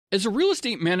As a real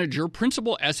estate manager,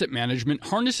 Principal Asset Management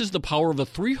harnesses the power of a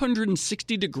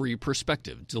 360-degree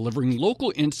perspective, delivering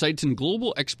local insights and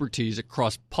global expertise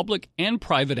across public and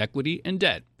private equity and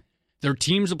debt. Their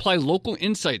teams apply local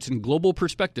insights and global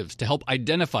perspectives to help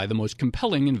identify the most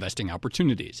compelling investing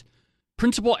opportunities.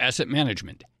 Principal Asset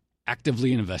Management.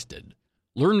 Actively invested.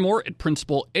 Learn more at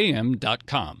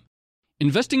principalam.com.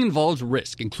 Investing involves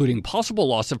risk, including possible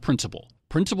loss of principal.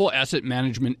 Principal Asset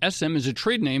Management SM is a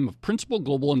trade name of Principal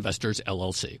Global Investors,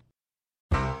 LLC.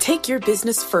 Take your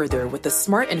business further with the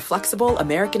smart and flexible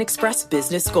American Express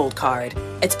Business Gold Card.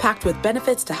 It's packed with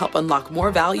benefits to help unlock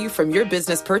more value from your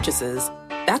business purchases.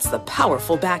 That's the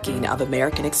powerful backing of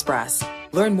American Express.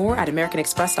 Learn more at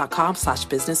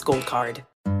americanexpress.com/businessgoldcard.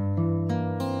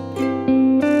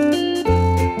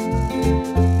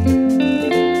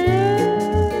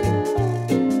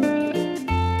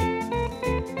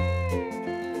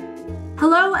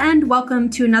 Hello and welcome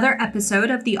to another episode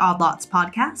of the Odd Lots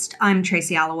podcast. I'm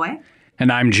Tracy Alloway.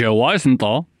 And I'm Joe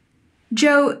Weisenthal.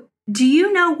 Joe, do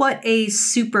you know what a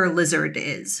super lizard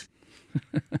is?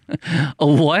 A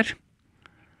what?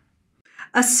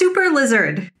 A super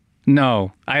lizard.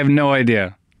 No, I have no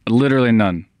idea. Literally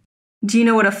none. Do you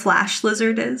know what a flash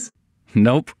lizard is?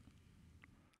 Nope.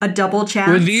 A double chance?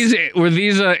 Were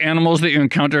these animals that you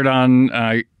encountered on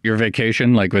your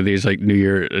vacation? Like, were these like New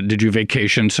Year? Did you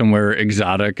vacation somewhere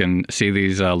exotic and see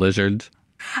these lizards?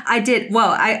 I did.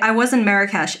 Well, I was in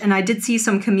Marrakesh and I did see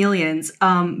some chameleons.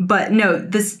 But no,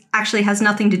 this actually has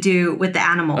nothing to do with the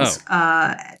animals.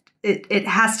 Oh. It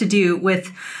has to do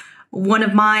with one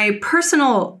of my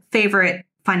personal favorite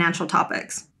financial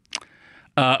topics.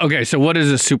 Okay, so what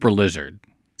is a super lizard?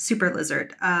 Super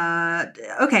lizard.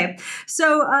 Okay.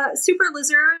 So super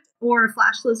lizard or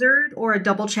flash lizard or a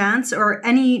double chance or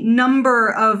any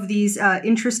number of these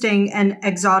interesting and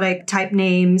exotic type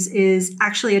names is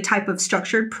actually a type of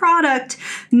structured product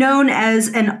known as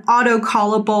an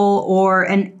auto-callable or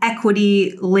an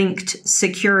equity-linked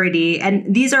security.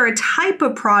 And these are a type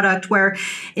of product where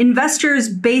investors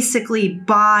basically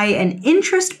buy an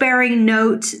interest-bearing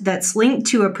note that's linked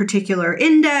to a particular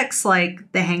index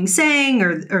like the Hang Seng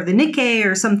or the Nikkei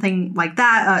or something like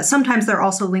that. Sometimes they're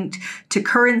also linked to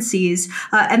currencies.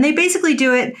 And they basically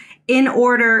do it in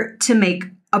order to make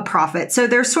a profit. So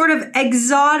they're sort of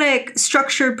exotic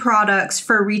structured products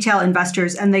for retail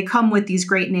investors, and they come with these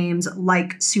great names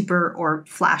like Super or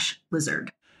Flash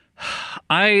Lizard.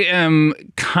 I am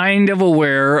kind of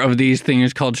aware of these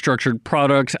things called structured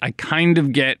products. I kind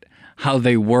of get how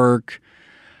they work.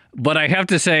 But I have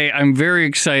to say, I'm very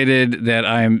excited that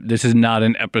this is not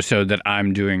an episode that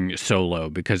I'm doing solo,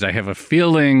 because I have a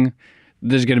feeling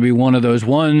this is going to be one of those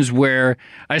ones where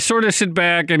I sort of sit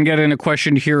back and get in a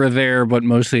question here or there, but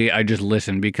mostly I just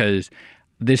listen, because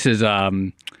this is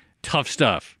tough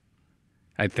stuff,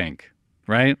 I think,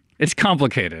 right? It's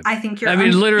complicated. I think you're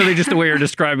literally just the way you're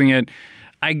describing it.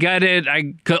 I get it.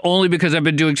 Only because I've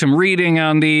been doing some reading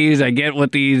on these. I get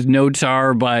what these notes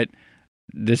are, but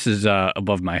this is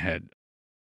above my head.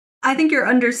 I think you're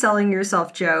underselling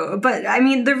yourself, Joe. But I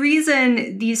mean, the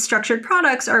reason these structured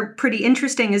products are pretty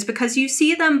interesting is because you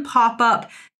see them pop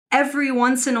up every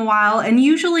once in a while, and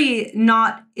usually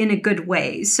not in a good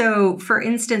way. So, for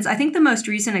instance, I think the most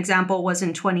recent example was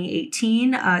in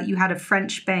 2018. You had a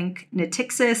French bank,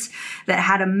 Natixis, that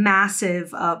had a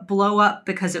massive blow up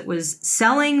because it was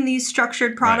selling these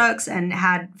structured products and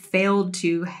had failed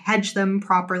to hedge them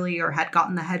properly or had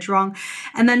gotten the hedge wrong.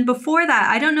 And then before that,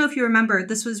 I don't know if you remember,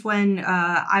 this was when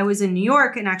I was in New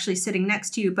York and actually sitting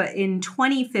next to you, but in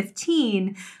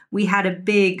 2015, we had a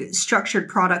big structured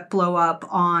product blow up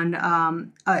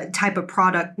on a type of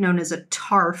product known as a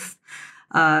TARF,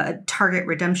 Target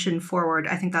Redemption Forward,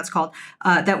 I think that's called,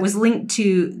 that was linked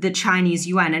to the Chinese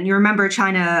yuan. And you remember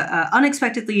China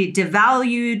unexpectedly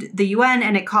devalued the yuan,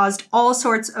 and it caused all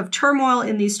sorts of turmoil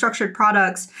in these structured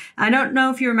products. I don't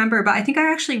know if you remember, but I think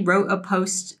I actually wrote a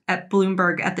post at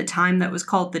Bloomberg at the time that was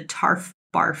called the TARF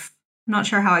Barf. I'm not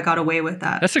sure how I got away with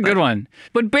that. That's a good one.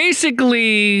 But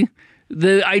basically,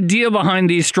 the idea behind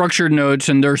these structured notes,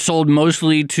 and they're sold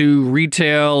mostly to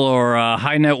retail or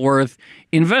high net worth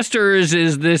investors,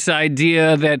 is this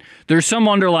idea that there's some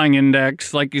underlying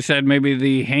index, like you said, maybe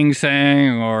the Hang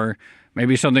Seng or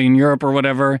maybe something in Europe or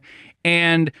whatever,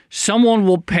 and someone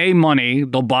will pay money,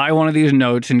 they'll buy one of these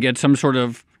notes and get some sort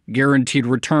of guaranteed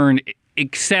return,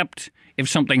 except if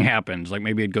something happens, like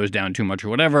maybe it goes down too much or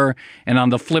whatever. And on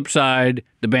the flip side,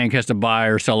 the bank has to buy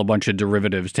or sell a bunch of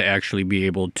derivatives to actually be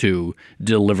able to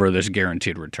deliver this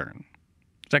guaranteed return.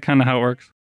 Is that kind of how it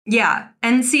works? Yeah.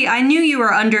 And see, I knew you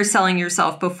were underselling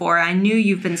yourself before. I knew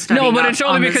you've been studying. No, but it's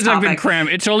only because I've been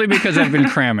cramming. It's only because I've been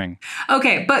cramming.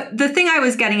 Okay, but the thing I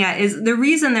was getting at is the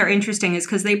reason they're interesting is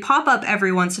because they pop up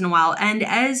every once in a while. And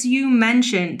as you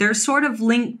mentioned, they're sort of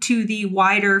linked to the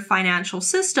wider financial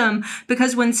system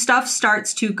because when stuff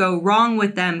starts to go wrong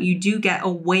with them, you do get a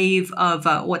wave of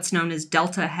what's known as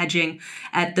delta hedging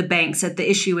at the banks, at the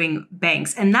issuing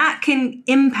banks. And that can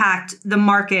impact the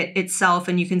market itself,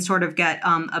 and you can sort of get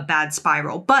a bad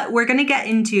spiral. But we're going to get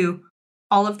into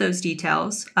all of those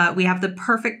details. We have the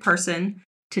perfect person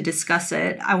to discuss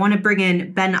it. I want to bring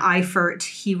in Ben Eifert.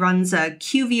 He runs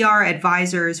QVR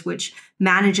Advisors, which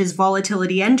manages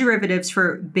volatility and derivatives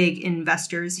for big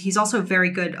investors. He's also very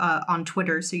good on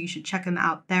Twitter, so you should check him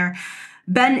out there.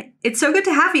 Ben, it's so good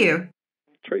to have you.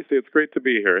 Tracy, it's great to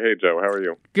be here. Hey, Joe, how are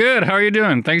you? Good. How are you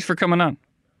doing? Thanks for coming on.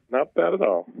 Not bad at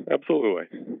all.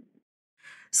 Absolutely.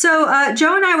 So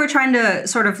Joe and I were trying to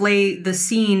sort of lay the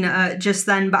scene just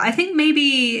then, but I think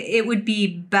maybe it would be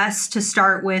best to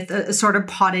start with a sort of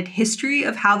potted history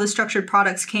of how the structured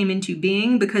products came into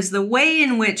being, because the way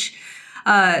in which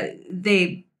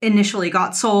they initially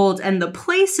got sold and the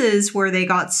places where they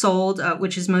got sold,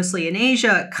 which is mostly in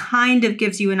Asia, kind of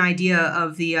gives you an idea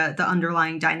of the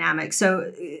underlying dynamic.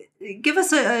 So give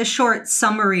us a short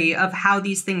summary of how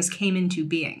these things came into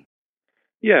being.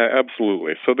 Yeah,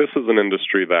 absolutely. So this is an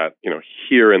industry that,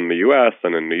 here in the U.S.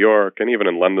 and in New York and even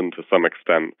in London to some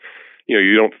extent,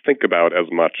 you don't think about as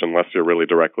much unless you're really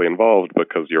directly involved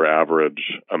because your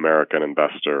average American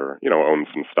investor, owns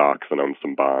some stocks and owns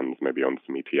some bonds, maybe owns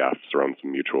some ETFs or owns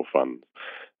some mutual funds,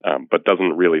 but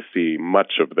doesn't really see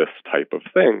much of this type of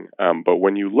thing. But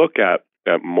when you look at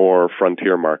more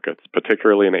frontier markets,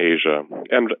 particularly in Asia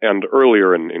and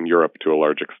earlier in Europe to a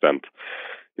large extent,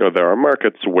 there are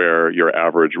markets where your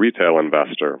average retail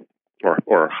investor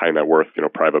or high net worth,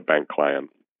 private bank client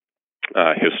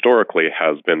historically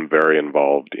has been very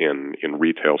involved in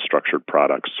retail structured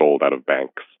products sold out of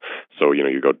banks. So,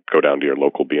 you go down to your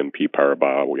local BNP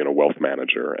Paribas, wealth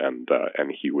manager, and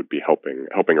he would be helping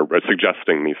or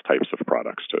suggesting these types of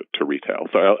products to retail.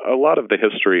 So a lot of the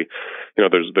history,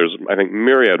 there's I think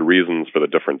myriad reasons for the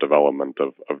different development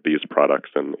of these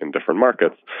products in different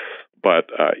markets.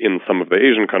 But in some of the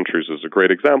Asian countries is a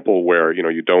great example where,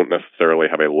 you don't necessarily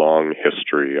have a long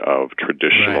history of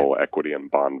traditional equity and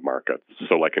bond markets.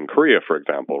 So like in Korea, for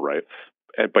example, right?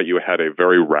 But you had a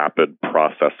very rapid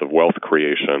process of wealth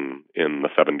creation in the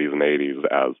 70s and 80s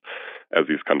as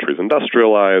these countries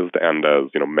industrialized and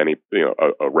as, many,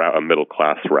 a middle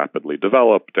class rapidly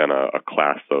developed and a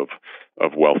class of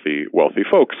wealthy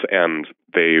folks. And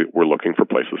they were looking for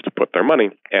places to put their money.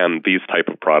 And these type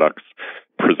of products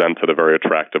presented a very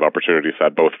attractive opportunity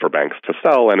set both for banks to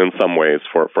sell and in some ways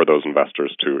for those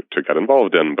investors to get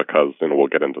involved in because, we'll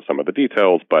get into some of the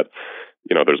details, but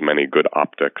there's many good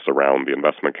optics around the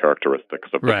investment characteristics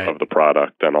of the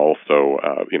product, and also,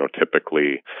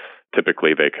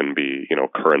 typically they can be,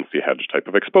 currency hedge type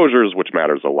of exposures, which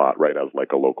matters a lot, right? As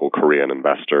like a local Korean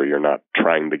investor, you're not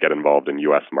trying to get involved in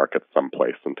U.S. markets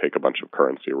someplace and take a bunch of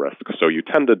currency risk. So you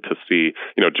tended to see,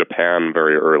 Japan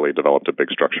very early developed a big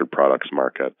structured products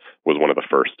market, was one of the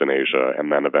first in Asia,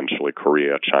 and then eventually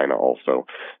Korea, China also.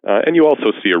 And you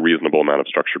also see a reasonable amount of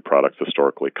structured products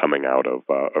historically coming out of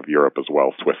Europe as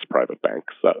well, Swiss private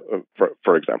banks,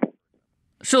 for example.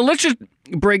 So let's just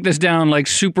break this down like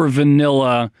super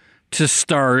vanilla to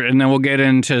start, and then we'll get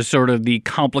into sort of the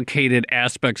complicated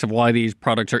aspects of why these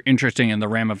products are interesting and the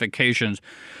ramifications.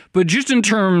 But just in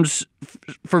terms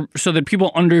so that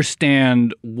people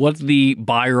understand what the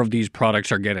buyer of these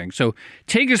products are getting. So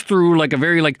take us through like a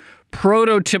very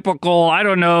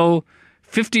prototypical,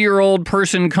 50-year-old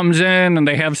person comes in and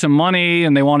they have some money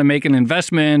and they want to make an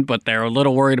investment, but they're a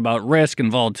little worried about risk and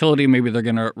volatility. Maybe they're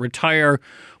going to retire.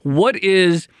 What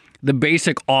is the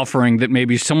basic offering that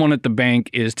maybe someone at the bank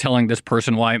is telling this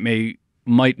person why it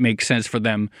might make sense for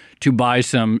them to buy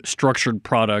some structured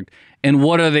product? And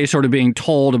what are they sort of being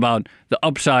told about the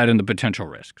upside and the potential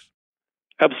risks?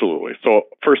 Absolutely. So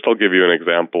first I'll give you an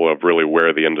example of really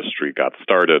where the industry got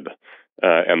started,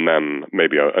 and then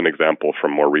maybe an example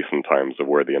from more recent times of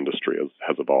where the industry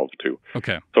has evolved to.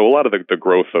 Okay. So a lot of the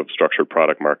growth of structured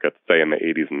product markets, say in the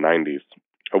 80s and 90s,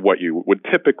 what you would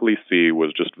typically see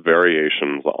was just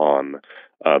variations on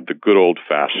the good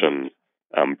old-fashioned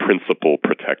principal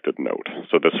protected note.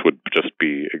 So this would just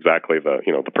be exactly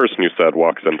the person you said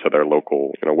walks into their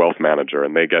local wealth manager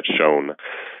and they get shown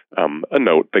a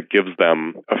note that gives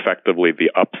them effectively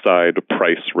the upside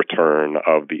price return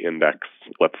of the index.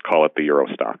 Let's call it the Euro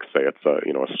Stoxx. Say it's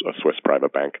a Swiss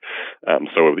private bank.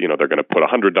 So they're going to put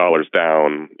 $100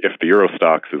 down if the Euro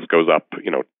Stoxx goes up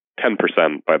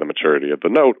 10% by the maturity of the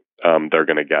note, they're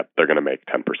going to make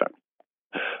 10%.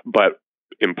 But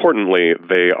importantly,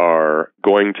 they are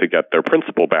going to get their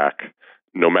principal back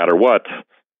no matter what,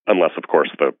 unless, of course,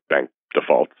 the bank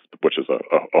defaults, which is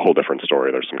a whole different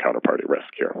story. There's some counterparty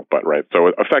risk here. But, right, so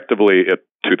effectively,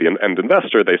 to the end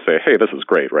investor, they say, hey, this is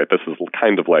great, right? This is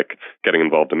kind of like getting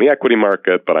involved in the equity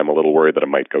market, but I'm a little worried that it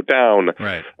might go down.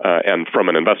 Right. And from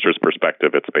an investor's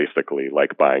perspective, it's basically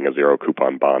like buying a zero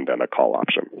coupon bond and a call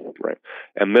option, right?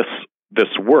 And this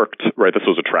worked, right? This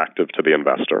was attractive to the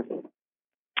investor.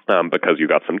 Because you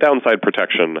got some downside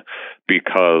protection,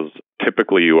 because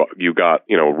typically you got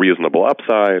reasonable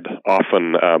upside.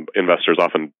 Often investors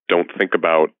don't think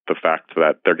about the fact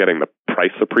that they're getting the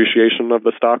price appreciation of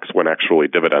the stocks when actually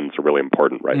dividends are really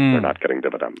important, right? They're not getting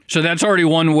dividends. So that's already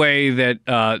one way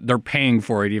that they're paying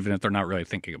for it, even if they're not really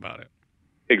thinking about it.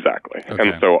 Exactly. Okay.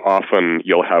 And so often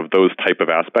you'll have those type of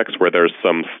aspects where there's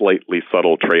some slightly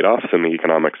subtle trade-offs in the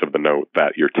economics of the note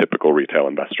that your typical retail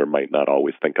investor might not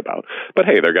always think about. But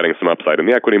hey, they're getting some upside in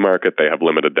the equity market. They have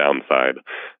limited downside.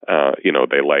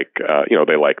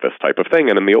 They like this type of thing.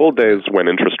 And in the old days, when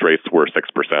interest rates were 6%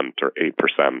 or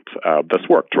 8%, this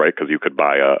worked, right? Because you could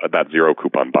buy that zero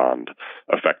coupon bond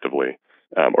effectively.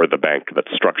 Or the bank that's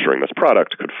structuring this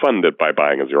product could fund it by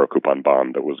buying a zero coupon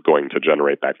bond that was going to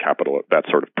generate that capital, that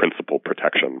sort of principal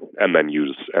protection, and then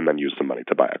use some money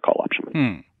to buy a call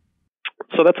option.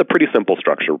 So that's a pretty simple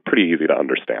structure, pretty easy to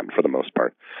understand for the most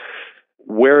part.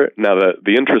 Where now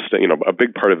the interesting, a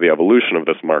big part of the evolution of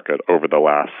this market over the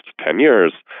last 10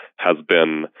 years has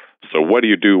been, so what do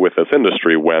you do with this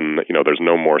industry when, there's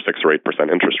no more 6 or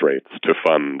 8% interest rates to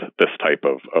fund this type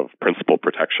of principal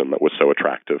protection that was so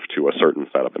attractive to a certain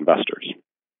set of investors,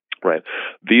 right?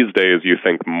 These days, you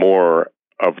think more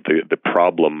of the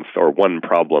problem, or one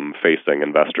problem facing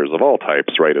investors of all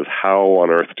types, right, is how on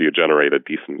earth do you generate a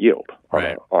decent yield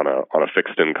on a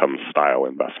fixed income style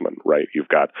investment, right? You've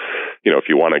got, if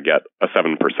you want to get a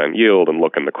 7% yield and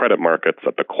look in the credit markets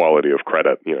at the quality of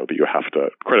credit,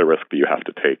 credit risk that you have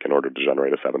to take in order to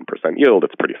generate a 7% yield,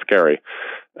 it's pretty scary.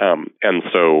 And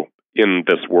so in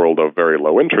this world of very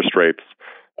low interest rates,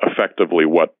 effectively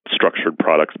what structured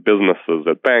products businesses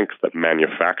at banks that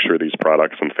manufacture these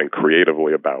products and think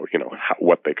creatively about,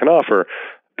 what they can offer,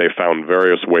 they found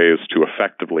various ways to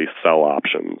effectively sell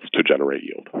options to generate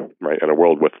yield, right? In a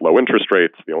world with low interest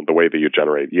rates, the way that you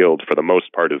generate yield for the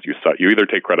most part is you either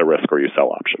take credit risk or you sell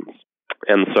options.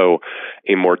 And so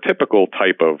a more typical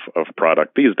type of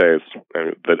product these days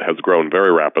that has grown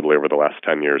very rapidly over the last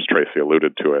 10 years, Tracy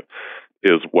alluded to it,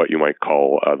 is what you might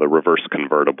call the reverse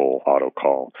convertible auto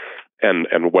call.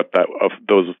 And what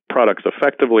those products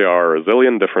effectively are a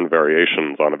zillion different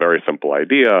variations on a very simple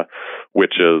idea,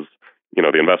 which is,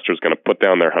 the investor is going to put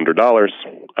down their $100.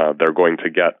 They're going to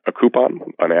get a coupon,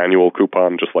 an annual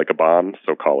coupon, just like a bond,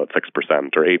 so call it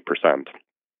 6% or 8%.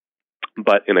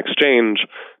 But in exchange,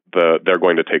 they're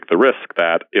going to take the risk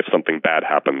that if something bad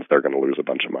happens, they're going to lose a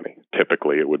bunch of money.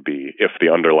 Typically, it would be if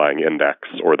the underlying index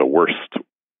or the worst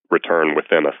return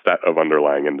within a set of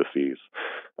underlying indices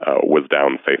was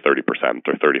down, say, 30%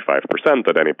 or 35%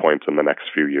 at any point in the next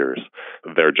few years,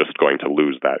 they're just going to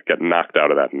lose that, get knocked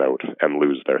out of that note and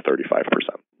lose their 35%.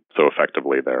 So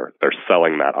effectively, they're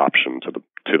selling that option to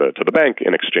the bank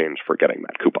in exchange for getting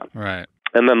that coupon. Right.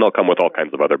 And then they'll come with all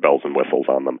kinds of other bells and whistles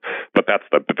on them. But that's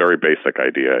the very basic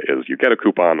idea is you get a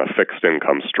coupon, a fixed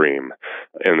income stream.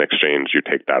 In exchange, you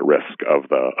take that risk of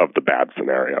the bad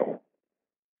scenario.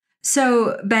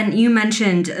 So, Ben, you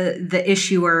mentioned the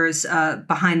issuers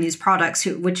behind these products,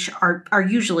 which are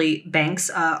usually banks,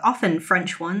 often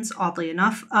French ones, oddly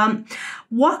enough.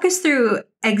 Walk us through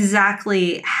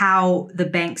exactly how the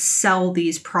banks sell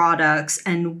these products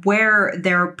and where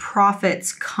their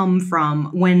profits come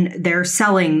from when they're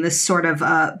selling this sort of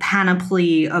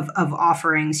panoply of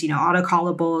offerings,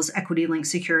 auto-callables, equity-linked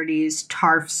securities,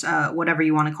 TARFs, whatever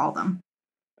you want to call them.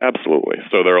 Absolutely.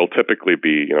 So there will typically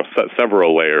be,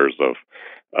 several layers of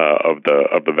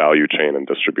the value chain and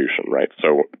distribution, right?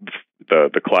 So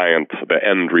the client, the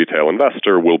end retail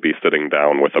investor, will be sitting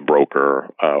down with a broker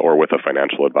or with a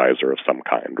financial advisor of some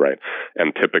kind, right?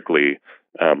 And typically,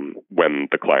 when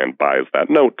the client buys that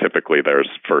note, typically there's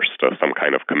first some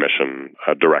kind of commission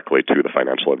directly to the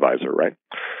financial advisor, right?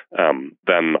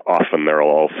 Then often there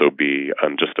will also be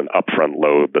just an upfront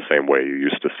load, the same way you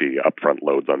used to see upfront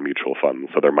loads on mutual funds.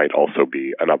 So there might also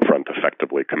be an upfront,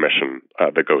 effectively, commission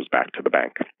that goes back to the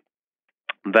bank.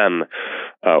 Then,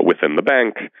 within the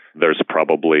bank, there's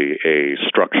probably a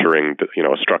structuring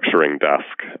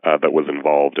desk that was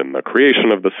involved in the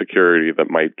creation of the security that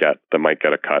might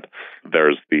get a cut.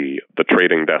 There's the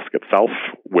trading desk itself,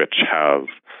 which has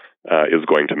is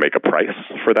going to make a price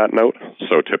for that note.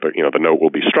 So typically, the note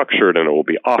will be structured and it will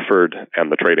be offered,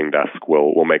 and the trading desk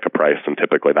will make a price, and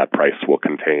typically that price will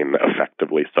contain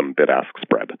effectively some bid-ask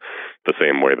spread, the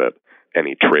same way that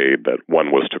any trade that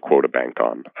one was to quote a bank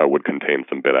on would contain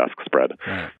some bid-ask spread.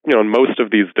 Right. In most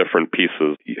of these different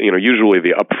pieces, usually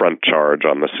the upfront charge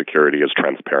on the security is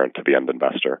transparent to the end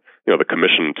investor. The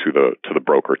commission to the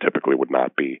broker typically would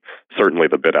not be. Certainly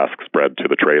the bid-ask spread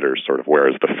to the traders, sort of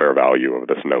whereas the fair value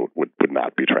of this note would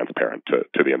not be transparent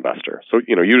to the investor. So,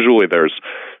 usually there's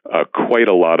quite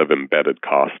a lot of embedded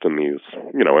cost in these,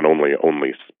 and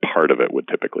only part of it would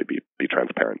typically be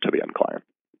transparent to the end client.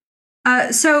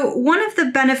 So one of the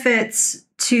benefits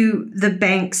to the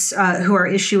banks who are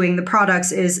issuing the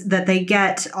products is that they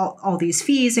get all these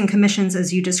fees and commissions,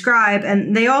 as you describe,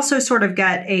 and they also sort of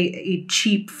get a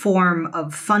cheap form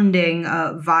of funding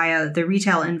via the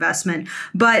retail investment.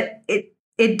 But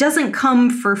it doesn't come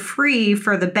for free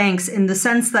for the banks in the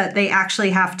sense that they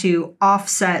actually have to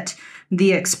offset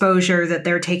the exposure that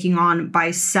they're taking on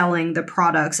by selling the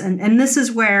products. And this is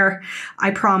where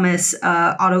I promise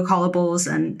auto-callables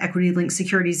and equity-linked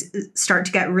securities start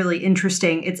to get really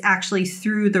interesting. It's actually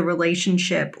through the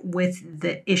relationship with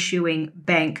the issuing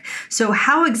bank. So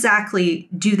how exactly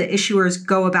do the issuers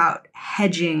go about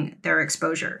hedging their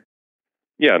exposure?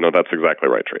 Yeah, no, that's exactly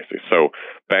right, Tracy. So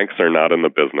banks are not in the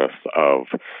business of,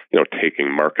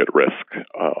 taking market risk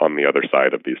on the other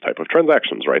side of these type of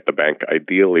transactions, right? The bank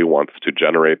ideally wants to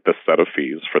generate this set of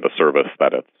fees for the service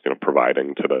that it's,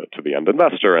 providing to the end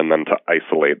investor, and then to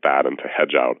isolate that and to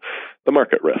hedge out the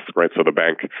market risk, right? So the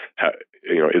bank,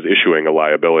 is issuing a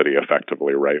liability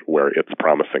effectively, right, where it's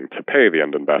promising to pay the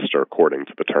end investor according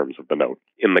to the terms of the note.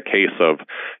 In the case of,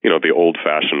 the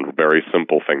old-fashioned, very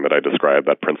simple thing that I described,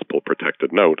 that principal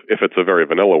protected note, if it's a very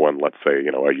vanilla one, let's say,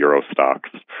 a Euro Stocks,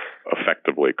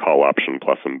 effectively call option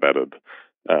plus embedded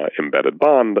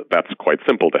bond, that's quite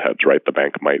simple to hedge, right? The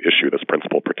bank might issue this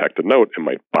principal protected note. It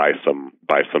might buy some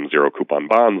zero coupon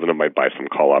bonds, and it might buy some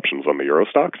call options on the Euro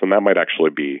Stocks, and that might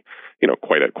actually be,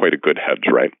 quite a good hedge,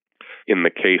 right? In the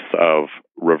case of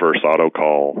reverse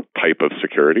autocall type of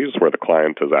securities, where the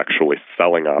client is actually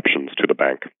selling options to the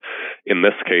bank, in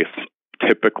this case,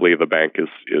 typically the bank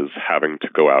is having to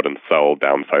go out and sell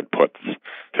downside puts,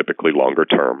 typically longer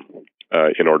term,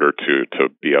 in order to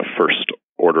be a first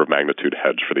order of magnitude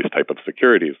hedge for these type of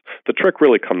securities. The trick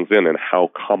really comes in how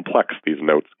complex these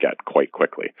notes get quite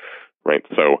quickly, right?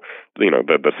 So,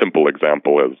 the simple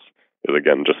example is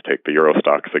again, just take the Euro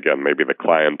Stocks again. Maybe the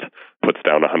client puts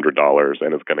down $100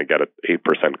 and is going to get an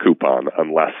 8% coupon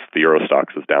unless the Euro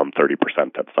Stocks is down 30%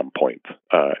 at some point,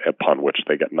 upon which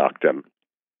they get knocked in.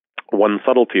 One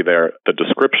subtlety there, the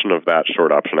description of that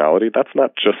short optionality, that's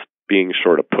not just being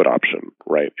short a put option,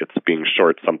 right? It's being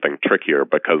short something trickier,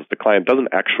 because the client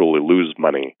doesn't actually lose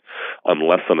money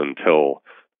unless and until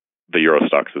the Euro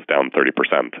Stocks is down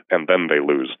 30%, and then they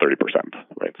lose 30%,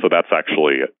 right? So that's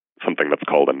actually something that's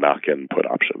called a knock-in put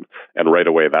option. And right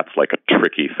away, that's like a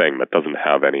tricky thing that doesn't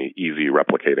have any easy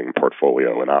replicating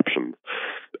portfolio and options.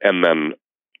 And then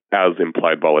as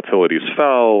implied volatilities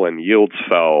fell and yields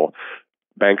fell,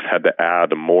 banks had to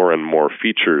add more and more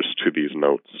features to these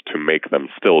notes to make them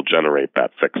still generate that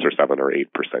 6 or 7 or 8%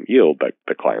 yield that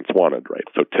the clients wanted, right?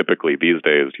 So typically these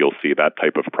days you'll see that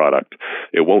type of product.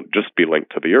 It won't just be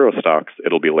linked to the Euro Stocks,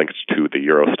 it'll be linked to the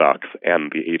Euro Stocks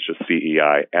and the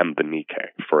HSCEI and the Nikkei,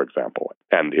 for example.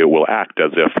 And it will act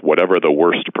as if whatever the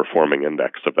worst performing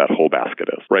index of that whole basket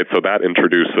is, right? So that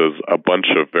introduces a bunch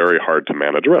of very hard to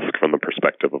manage risk from the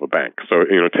perspective of a bank. So,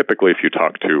 typically if you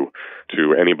talk to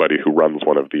anybody who runs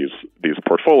one of these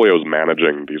portfolios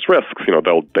managing these risks,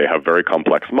 they have very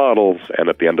complex models, and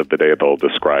at the end of the day, they'll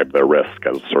describe their risk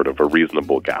as sort of a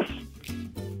reasonable guess.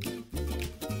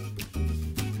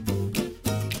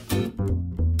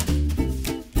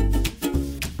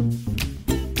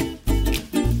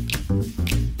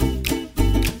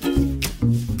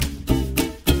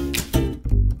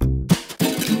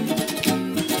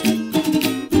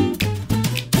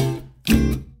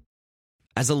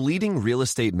 As a leading real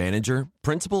estate manager,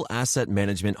 Principal Asset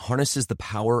Management harnesses the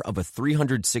power of a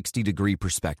 360-degree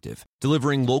perspective,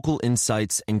 delivering local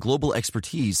insights and global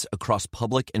expertise across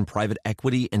public and private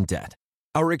equity and debt.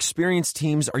 Our experienced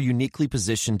teams are uniquely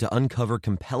positioned to uncover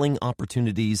compelling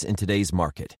opportunities in today's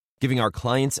market, giving our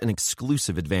clients an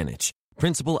exclusive advantage.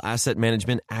 Principal Asset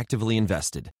Management actively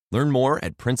invested. Learn more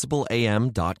at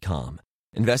principalam.com.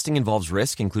 Investing involves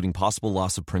risk, including possible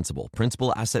loss of principal.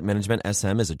 Principal Asset Management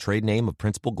SM is a trade name of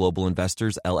Principal Global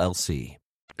Investors, LLC.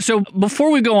 So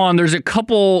before we go on, there's a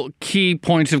couple key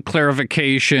points of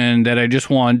clarification that I just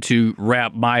want to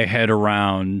wrap my head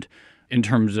around. in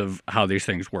terms of how these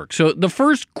things work. So the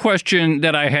first question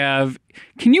that I have,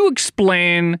 can you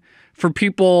explain for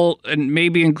people, and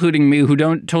maybe including me, who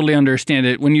don't totally understand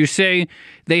it, when you say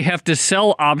they have to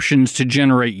sell options to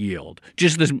generate yield,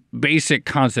 just this basic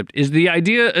concept, is the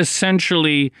idea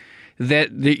essentially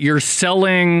that you're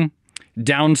selling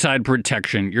downside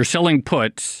protection, you're selling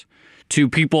puts to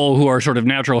people who are sort of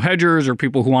natural hedgers or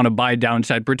people who want to buy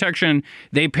downside protection,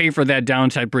 they pay for that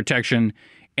downside protection,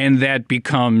 and that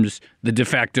becomes the de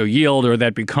facto yield, or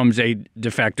that becomes a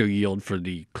de facto yield for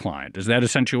the client. Is that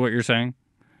essentially what you're saying?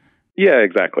 Yeah,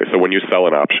 exactly. So when you sell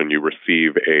an option, you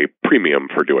receive a premium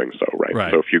for doing so,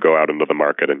 right? So if you go out into the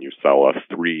market and you sell a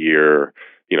 3-year,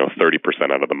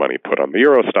 30% out of the money put on the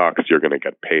Euro stocks, you're going to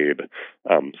get paid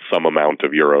some amount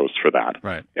of euros for that.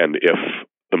 Right. And if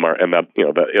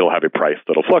that it'll have a price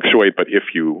that'll fluctuate, but if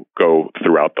you go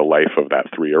throughout the life of that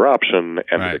 3-year option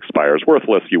and it expires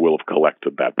worthless, you will have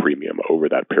collected that premium over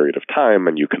that period of time,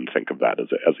 and you can think of that as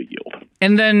a yield.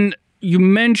 And then you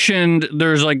mentioned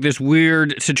there's like this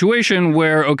weird situation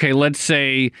where, okay, let's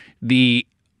say the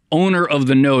owner of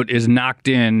the note is knocked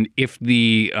in if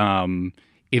the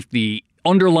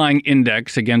underlying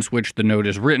index against which the note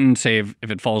is written, say if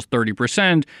it falls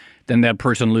 30%, then that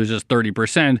person loses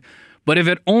 30%. But if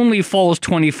it only falls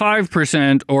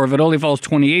 25%, or if it only falls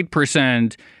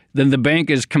 28%, then the bank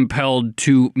is compelled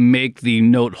to make the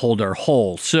note holder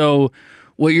whole. So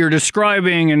what you're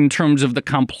describing in terms of the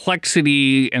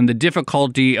complexity and the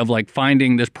difficulty of like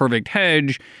finding this perfect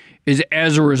hedge is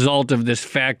as a result of this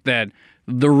fact that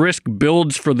the risk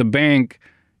builds for the bank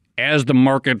as the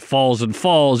market falls and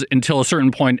falls until a certain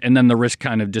point, and then the risk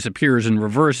kind of disappears and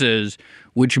reverses,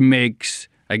 which makes,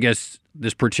 I guess,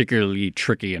 this particularly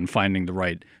tricky in finding the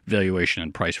right valuation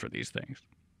and price for these things.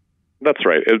 That's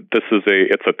right.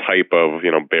 It's a type of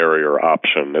barrier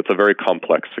option. It's a very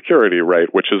complex security, right?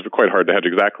 Which is quite hard to hedge.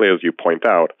 Exactly as you point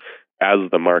out, as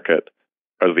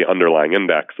the underlying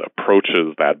index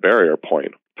approaches that barrier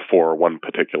point for one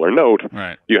particular note,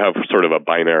 you have sort of a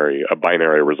binary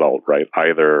result, right?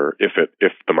 Either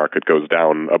if the market goes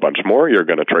down a bunch more, you're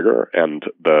going to trigger, and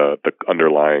the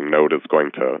underlying note is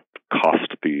going to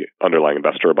cost the underlying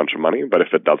investor a bunch of money. But if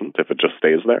it doesn't, if it just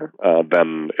stays there,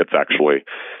 then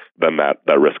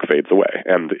that risk fades away.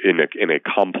 And in a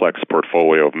complex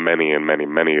portfolio of many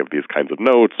of these kinds of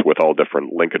notes with all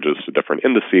different linkages to different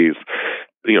indices,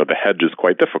 the hedge is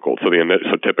quite difficult. So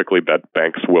typically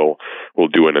banks will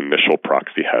do an initial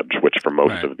proxy hedge, which for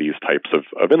most of these types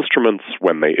of instruments,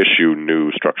 when they issue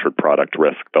new structured product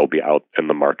risk, they'll be out in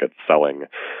the market selling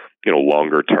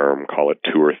longer term, call it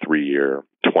 2 or 3 year,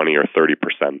 20 or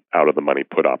 30% out of the money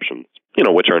put options,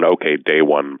 which are an okay day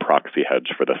one proxy hedge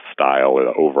for the style or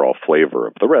the overall flavor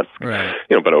of the risk. Right.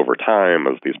 But over time,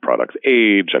 as these products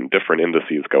age and different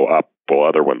indices go up while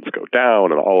other ones go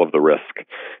down, and all of the risk,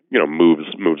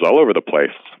 moves all over the place.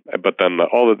 But then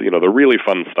all of the really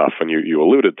fun stuff, and you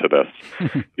alluded to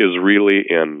this, is really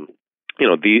in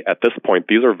at this point,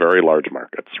 these are very large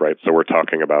markets, right? So we're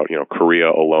talking about, Korea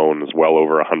alone is well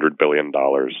over $100 billion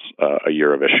a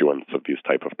year of issuance of these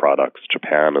type of products.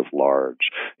 Japan is large.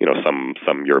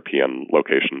 Some European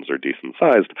locations are decent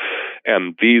sized,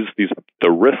 and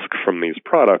the risk from these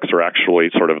products are actually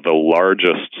sort of the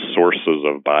largest sources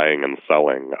of buying and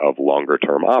selling of longer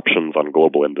term options on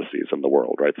global indices in the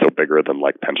world, right? So bigger than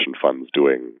like pension funds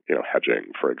doing,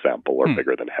 hedging, for example, or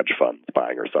bigger than hedge funds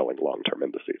buying or selling long term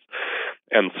indices.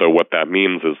 And so what that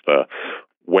means is the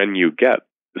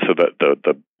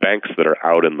banks that are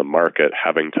out in the market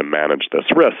having to manage this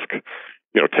risk,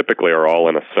 typically are all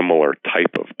in a similar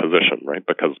type of position, right?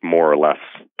 Because more or less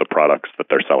the products that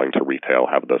they're selling to retail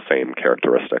have the same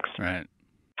characteristics. Right.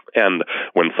 And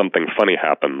when something funny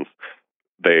happens,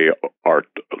 they are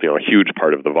a huge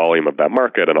part of the volume of that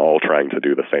market and all trying to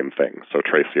do the same thing. So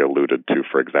Tracy alluded to,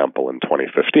 for example, in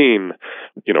 2015,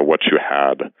 what you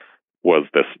had was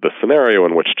this scenario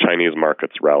in which Chinese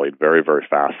markets rallied very, very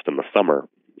fast in the summer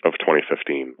of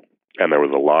 2015. And there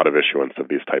was a lot of issuance of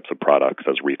these types of products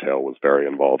as retail was very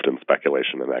involved in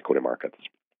speculation in equity markets.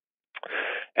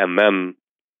 And then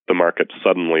the market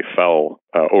suddenly fell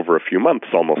over a few months,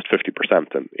 almost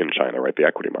 50% in China, right, the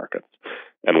equity markets.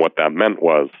 And what that meant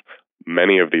was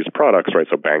many of these products, right,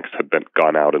 so banks had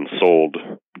gone out and sold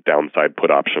downside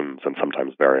put options and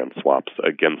sometimes variance swaps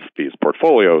against these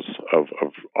portfolios of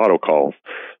auto calls.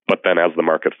 But then as the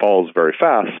market falls very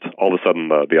fast, all of a sudden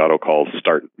the auto calls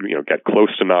start, get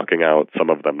close to knocking out. Some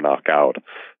of them knock out.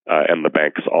 and the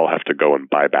banks all have to go and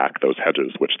buy back those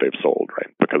hedges which they've sold,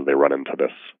 right? Because they run into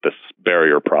this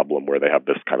barrier problem where they have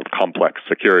this kind of complex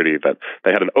security that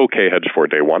they had an okay hedge for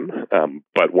day one,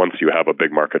 but once you have a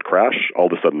big market crash, all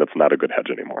of a sudden it's not a good hedge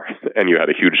anymore. And you had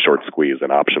a huge short squeeze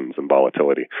in options and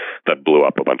volatility that blew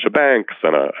up a bunch of banks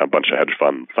and a bunch of hedge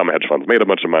funds. Some hedge funds made a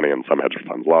bunch of money and some hedge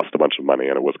funds lost a bunch of money,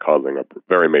 and it was causing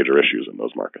very major issues in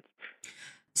those markets.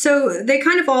 So they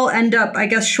kind of all end up, I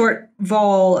guess, short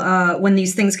vol when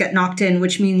these things get knocked in,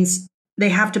 which means they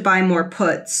have to buy more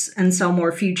puts and sell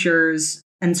more futures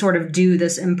and sort of do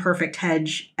this imperfect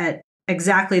hedge at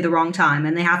exactly the wrong time.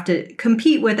 And they have to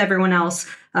compete with everyone else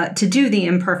to do the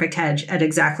imperfect hedge at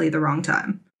exactly the wrong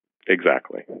time.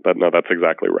 Exactly. That's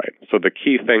exactly right. So the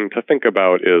key thing to think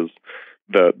about is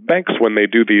the banks, when they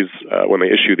do these, when they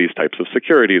issue these types of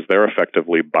securities, they're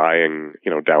effectively buying,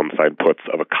 downside puts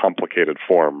of a complicated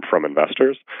form from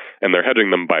investors, and they're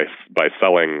hedging them by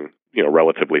selling,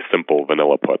 relatively simple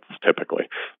vanilla puts typically,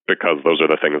 because those are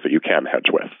the things that you can hedge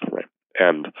with, right?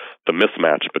 And the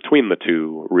mismatch between the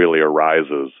two really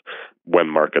arises when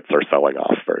markets are selling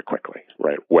off very quickly,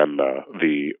 right? When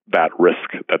that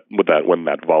risk, when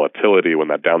that volatility, when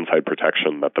that downside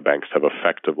protection that the banks have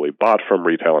effectively bought from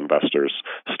retail investors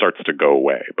starts to go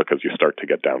away, because you start to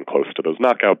get down close to those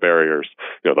knockout barriers.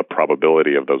 The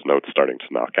probability of those notes starting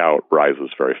to knock out rises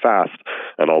very fast,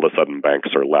 and all of a sudden banks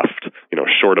are left,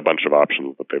 short a bunch of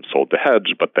options that they've sold to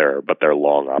hedge, but their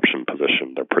long option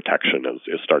position, their protection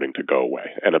is starting to go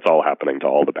away, and it's all happening to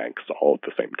all the banks all at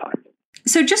the same time.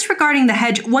 So just regarding the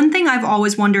hedge, one thing I've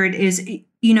always wondered is,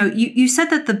 you said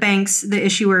that the banks, the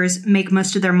issuers, make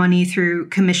most of their money through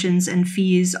commissions and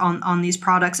fees on these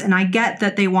products. And I get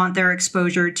that they want their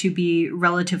exposure to be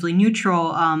relatively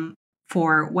neutral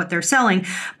for what they're selling.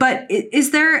 But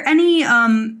is there any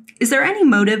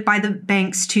motive by the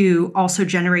banks to also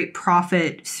generate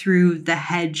profit through the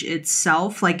hedge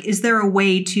itself? Like, is there a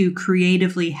way to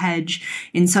creatively hedge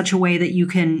in such a way that you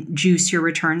can juice your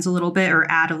returns a little bit or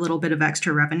add a little bit of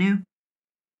extra revenue?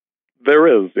 There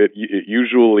is. It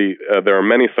usually, there are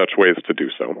many such ways to do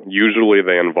so. Usually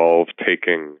they involve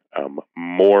taking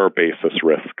more basis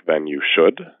risk than you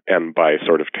should, and by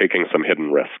sort of taking some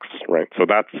hidden risks, right? So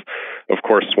that's, of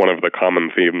course, one of the common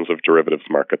themes of derivatives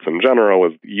markets in general,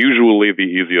 is usually the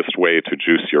easiest way to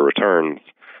juice your returns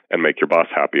and make your boss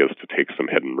happy is to take some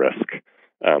hidden risk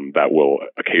that will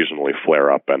occasionally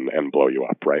flare up and blow you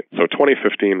up, right? So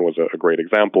 2015 was a great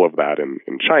example of that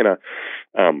in China.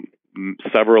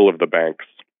 Several of the banks,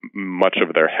 much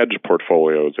of their hedge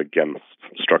portfolios against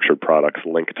structured products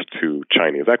linked to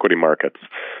Chinese equity markets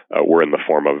were in the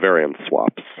form of variance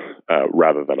swaps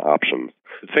rather than options.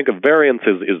 Think of variance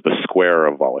is the square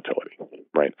of volatility,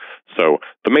 right? So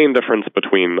the main difference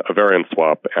between a variance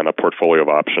swap and a portfolio of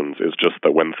options is just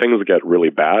that when things get really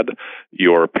bad,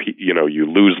 you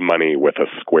lose money with a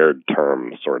squared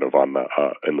term sort of on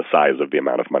in the size of the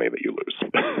amount of money that you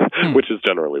lose, which is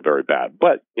generally very bad.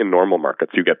 But in normal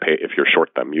markets, you get paid, if you're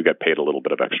short them, you get paid a little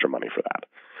bit of extra money for that.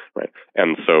 Right.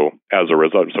 And so as a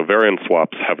result, variance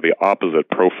swaps have the opposite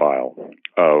profile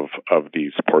of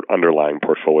these underlying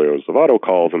portfolios of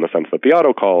autocalls, in the sense that the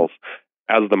autocalls,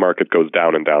 as the market goes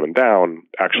down and down and down,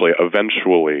 actually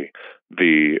eventually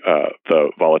the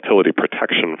volatility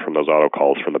protection from those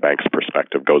autocalls from the bank's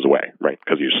perspective goes away, right?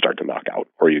 Because you start to knock out,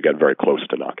 or you get very close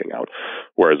to knocking out.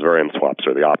 Whereas variance swaps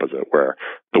are the opposite, where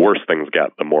the worse things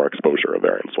get, the more exposure a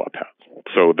variance swap has.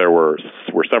 So there were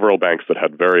several banks that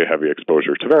had very heavy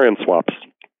exposure to variance swaps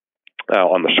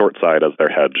on the short side as their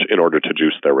hedge in order to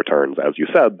juice their returns. As you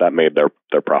said, that made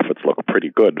their profits look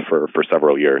pretty good for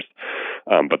several years,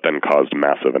 but then caused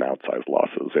massive and outsized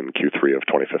losses in Q3 of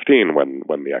 2015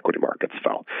 when the equity markets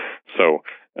fell. So,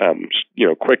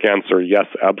 quick answer, yes,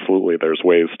 absolutely. There's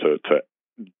ways to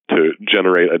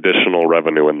generate additional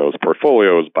revenue in those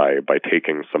portfolios by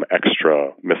taking some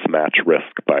extra mismatch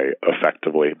risk, by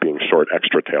effectively being short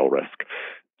extra tail risk.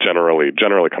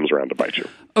 Generally comes around to bite you.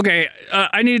 Okay,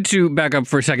 I need to back up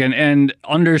for a second and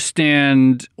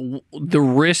understand the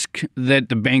risk that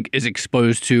the bank is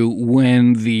exposed to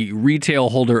when the retail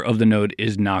holder of the note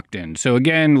is knocked in. So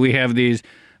again, we have these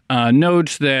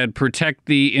notes that protect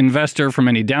the investor from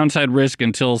any downside risk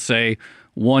until, say,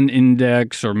 one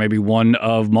index or maybe one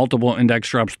of multiple index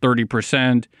drops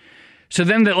 30%. So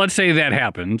then let's say that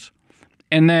happens.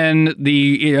 And then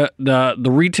the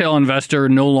retail investor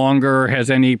no longer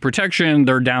has any protection.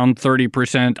 They're down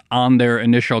 30% on their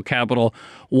initial capital.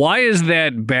 Why is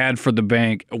that bad for the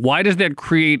bank? Why does that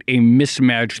create a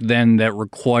mismatch then that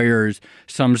requires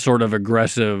some sort of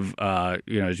aggressive, as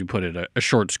you put it, a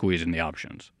short squeeze in the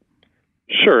options?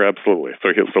 Sure, absolutely.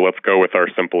 So let's go with our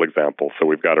simple example. So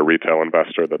we've got a retail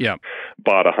investor that's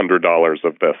bought $100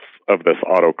 of this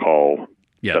auto call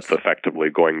that's effectively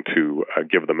going to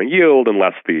give them a yield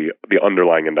unless the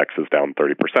underlying index is down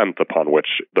 30%, upon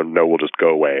which the note will just go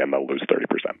away and they'll lose 30%.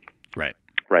 Right.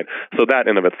 Right. So that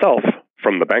in of itself,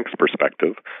 from the bank's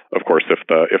perspective, of course, if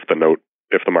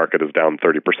the market is down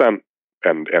 30%,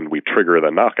 and we trigger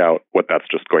the knockout, what that's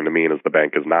just going to mean is the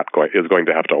bank is going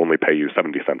to have to only pay you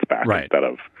 70 cents back instead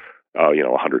of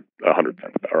 100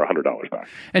 cents or $100 back.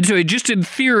 And so just in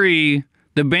theory,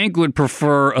 the bank would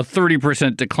prefer a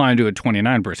 30% decline to a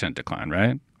 29% decline,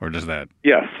 right? Or does that?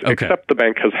 Yes, except the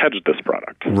bank has hedged this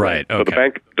product. Right. Okay. So the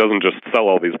bank doesn't just sell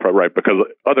all these because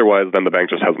otherwise then the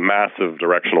bank just has massive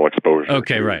directional exposure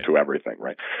to everything,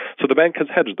 right? So the bank has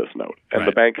hedged this note, and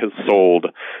the bank has sold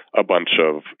a bunch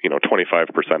of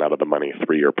 25% out of the money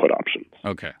 3-year put options.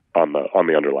 On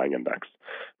the underlying index,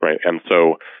 right? And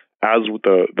so as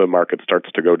the market starts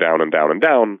to go down and down and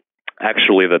down,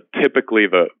 actually, typically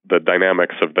the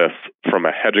dynamics of this, from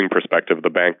a hedging perspective,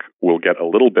 the bank will get a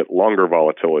little bit longer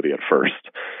volatility at first,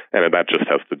 and that just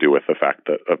has to do with the fact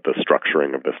of the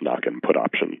structuring of this knock-in put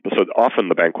option. So often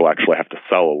the bank will actually have to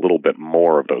sell a little bit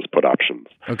more of those put options.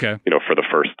 For the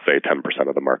first, say, 10%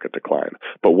 of the market decline.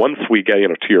 But once we get,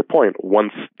 to your point,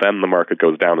 once then the market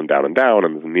goes down and down and down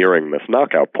and is nearing this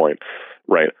knockout point,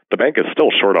 right? The bank is still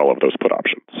short all of those put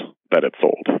options that it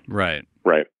sold. Right.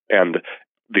 And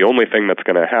the only thing that's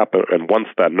going to happen, and once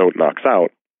that note knocks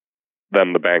out,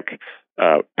 then the bank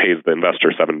pays the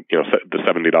investor the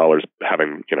 $70,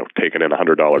 having taken in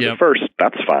 $100 at first.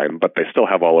 That's fine, but they still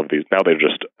have all of these. Now they're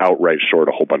just outright short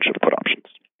a whole bunch of put options,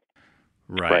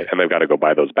 right? And they've got to go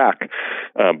buy those back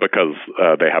because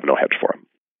they have no hedge for them.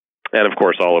 And of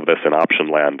course, all of this in option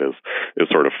land is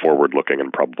sort of forward-looking and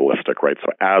probabilistic, right?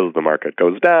 So as the market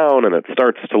goes down and it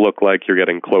starts to look like you're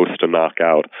getting close to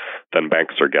knockout, then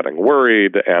banks are getting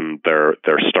worried and they're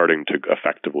starting to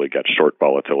effectively get short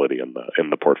volatility in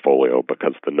the portfolio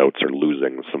because the notes are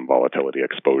losing some volatility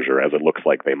exposure as it looks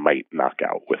like they might knock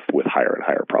out with higher and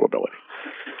higher probability.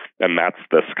 And that's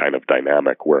this kind of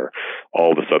dynamic where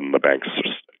all of a sudden the banks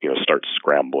start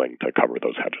scrambling to cover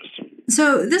those hedges.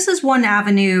 So this is one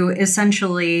avenue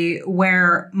essentially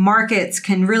where markets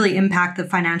can really impact the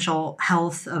financial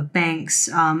health of banks.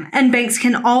 And banks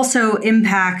can also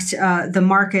impact the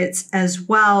markets as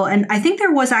well. And I think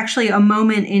there was actually a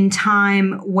moment in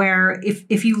time where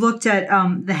if you looked at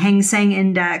the Hang Seng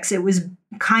Index, it was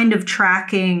kind of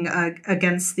tracking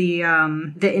against the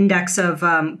index of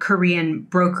Korean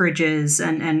brokerages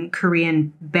and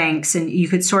Korean banks, and you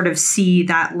could sort of see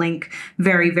that link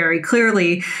very, very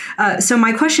clearly. So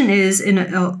my question is, in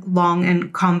a long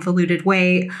and convoluted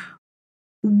way,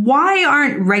 why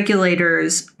aren't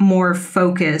regulators more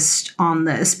focused on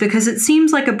this? Because it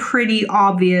seems like a pretty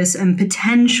obvious and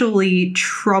potentially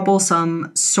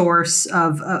troublesome source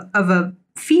of a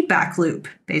feedback loop,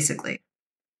 basically.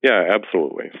 Yeah,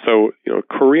 absolutely. So,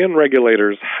 Korean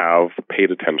regulators have paid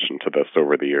attention to this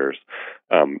over the years.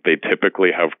 They typically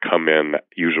have come in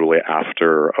usually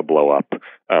after a blow up.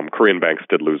 Korean banks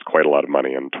did lose quite a lot of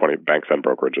money banks and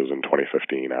brokerages in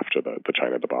 2015 after the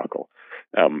China debacle.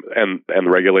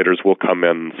 And regulators will come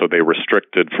in. So they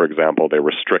restricted, for example,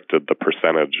 the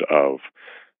percentage of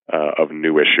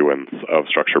new issuance of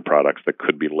structured products that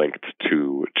could be linked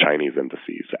to Chinese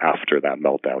indices after that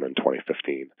meltdown in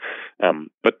 2015.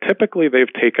 But typically,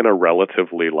 they've taken a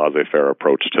relatively laissez-faire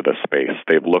approach to this space.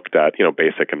 They've looked at,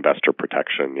 basic investor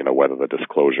protection, whether the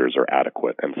disclosures are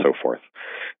adequate and so forth.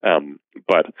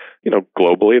 But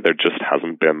globally, there just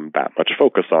hasn't been that much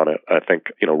focus on it. I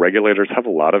think, regulators have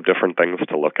a lot of different things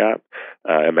to look at,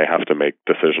 and they have to make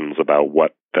decisions about where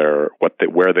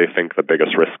they think the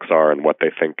biggest risks are and what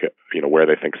they think, where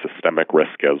they think systemic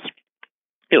risk is.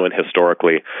 And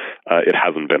historically, it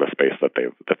hasn't been a space that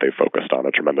they've focused on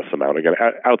a tremendous amount. Again,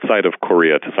 outside of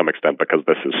Korea to some extent, because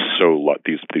this is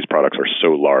these products are so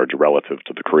large relative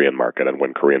to the Korean market, and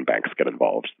when Korean banks get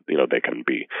involved, they can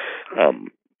be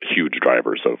huge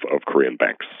drivers of Korean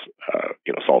banks,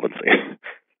 solvency.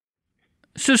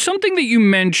 So something that you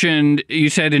mentioned, you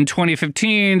said in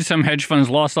 2015, some hedge funds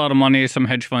lost a lot of money, some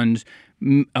hedge funds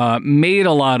made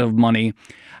a lot of money.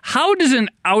 How does an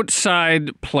outside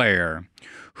player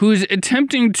who's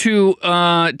attempting to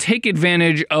take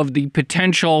advantage of the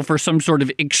potential for some sort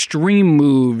of extreme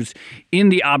moves in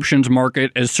the options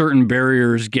market as certain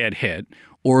barriers get hit,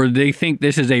 or they think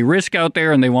this is a risk out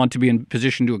there and they want to be in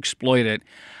position to exploit it,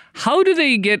 how do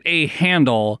they get a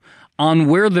handle on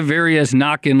where the various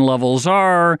knock-in levels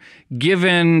are,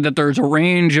 given that there's a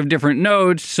range of different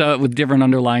notes with different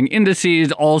underlying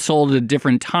indices, all sold at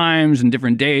different times and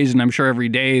different days, and I'm sure every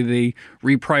day they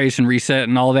reprice and reset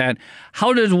and all that.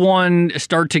 How does one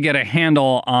start to get a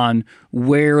handle on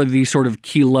where the sort of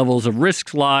key levels of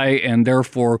risks lie, and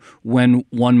therefore when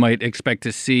one might expect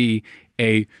to see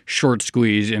a short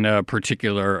squeeze in a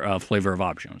particular flavor of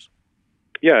options?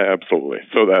 Yeah, absolutely.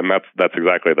 So that's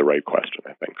exactly the right question,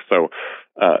 I think. So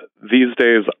these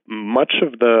days, much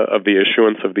of the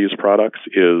issuance of these products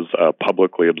is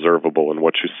publicly observable, and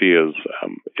what you see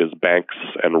is banks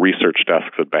and research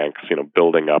desks at banks,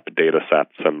 building up data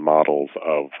sets and models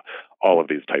of all of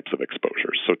these types of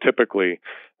exposures. So typically,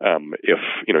 if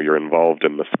you're involved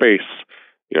in the space,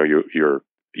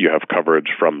 you have coverage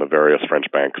from the various French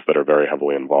banks that are very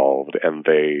heavily involved, and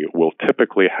they will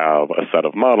typically have a set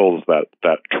of models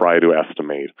that try to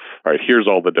estimate, all right, here's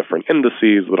all the different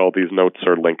indices that all these notes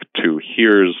are linked to,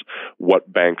 here's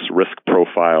what banks' risk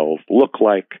profiles look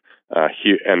like,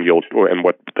 and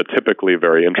what the typically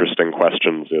very interesting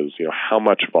questions is, how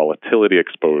much volatility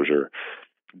exposure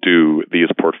do these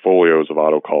portfolios of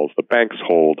autocalls the banks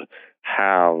hold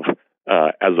have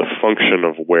as a function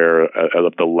of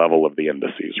of the level of the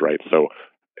indices, right? So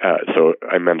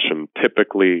I mentioned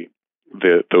typically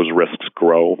those risks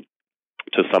grow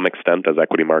to some extent as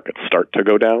equity markets start to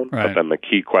go down. Right. But then the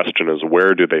key question is,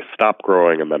 where do they stop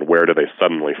growing, and then where do they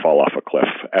suddenly fall off a cliff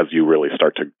as you really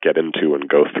start to get into and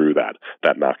go through that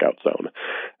knockout zone?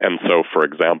 And so, for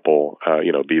example,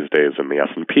 these days in the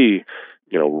S&P,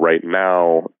 right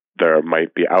now there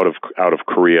might be out of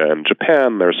Korea and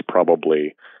Japan, there's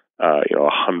probably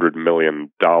 $100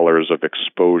 million of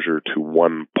exposure to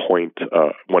 1 point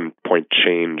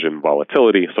change in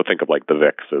volatility. So think of like the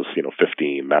VIX as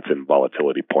 15. That's in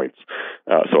volatility points.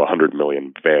 So 100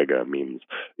 million Vega means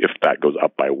if that goes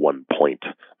up by 1 point,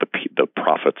 the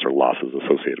profits or losses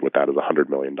associated with that is $100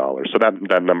 million. So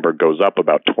that number goes up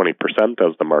about 20%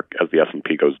 as the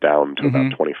S&P goes down to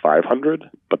about 2,500.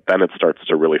 But then it starts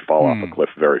to really fall off a cliff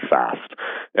very fast,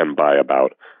 and by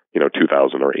about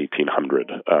 2000 or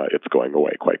 1800, it's going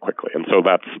away quite quickly. And so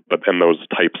those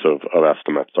types of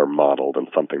estimates are modeled and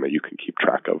something that you can keep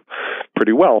track of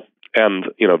pretty well. And,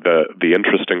 the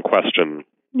interesting question,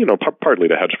 partly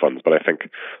to hedge funds, but I think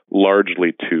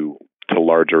largely to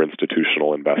larger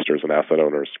institutional investors and asset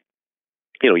owners,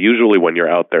 usually when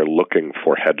you're out there looking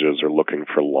for hedges or looking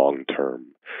for long-term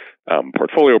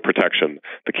portfolio protection,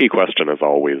 the key question is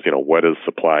always, what is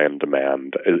supply and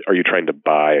demand? Are you trying to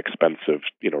buy expensive,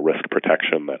 risk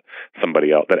protection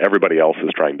that everybody else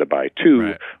is trying to buy too,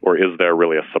 right? Or is there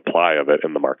really a supply of it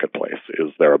in the marketplace?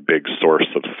 Is there a big source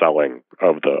of selling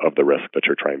of the risk that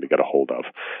you're trying to get a hold of?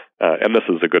 And this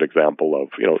is a good example of,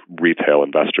 retail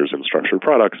investors in structured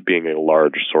products being a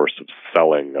large source of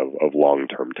selling of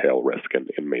long-term tail risk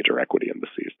in major equity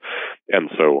indices. And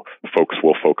so folks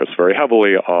will focus very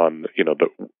heavily on,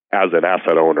 as an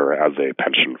asset owner, as a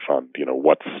pension fund,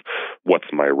 what's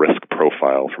my risk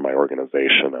profile for my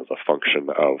organization as a function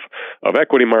of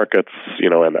equity markets,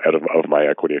 and of my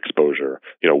equity exposure.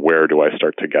 Where do I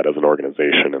start to get as an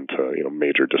organization into,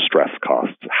 major distress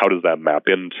costs? How does that map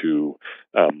into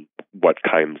what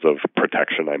kinds of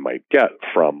protection I might get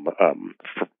from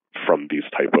these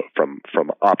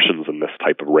from options in this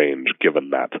type of range,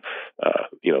 given that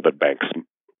that banks,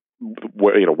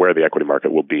 where the equity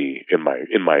market will be in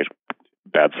my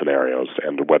bad scenarios,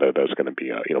 and whether there's going to be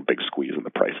a big squeeze in the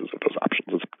prices of those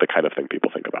options. It's the kind of thing people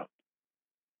think about.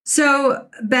 So,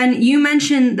 Ben, you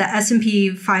mentioned the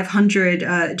S&P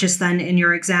 500 just then in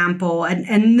your example,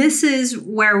 and this is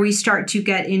where we start to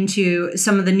get into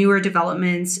some of the newer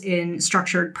developments in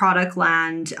structured product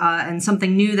land, and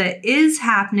something new that is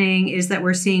happening is that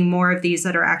we're seeing more of these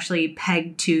that are actually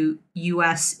pegged to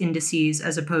U.S. indices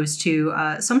as opposed to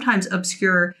sometimes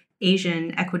obscure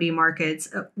Asian equity markets.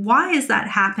 Why is that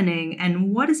happening,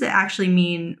 and what does it actually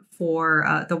mean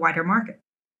for the wider market?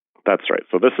 That's right.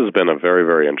 So this has been a very,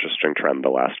 very interesting trend the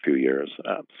last few years.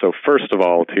 So first of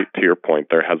all, to your point,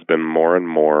 there has been more and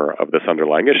more of this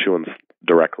underlying issuance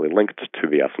directly linked to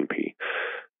the S&P.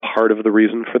 Part of the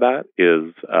reason for that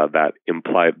is that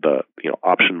implied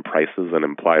option prices and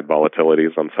implied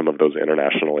volatilities on some of those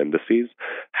international indices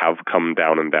have come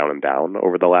down and down and down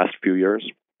over the last few years,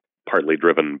 partly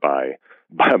driven by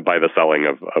the selling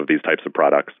of these types of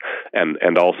products,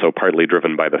 and also partly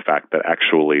driven by the fact that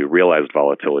actually realized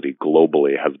volatility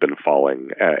globally has been falling,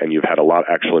 and you've had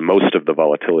most of the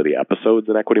volatility episodes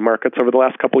in equity markets over the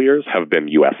last couple of years have been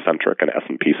U.S. centric and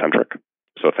S&P centric.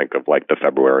 So think of like the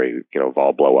February,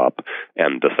 vol blow up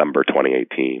and December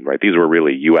 2018, right? These were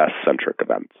really U.S.-centric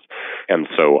events. And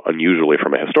so unusually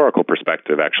from a historical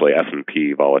perspective, actually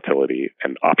S&P volatility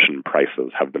and option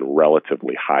prices have been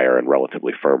relatively higher and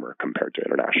relatively firmer compared to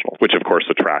international, which of course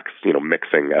attracts,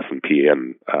 mixing S&P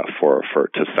in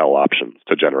to sell options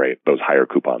to generate those higher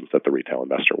coupons that the retail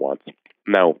investor wants.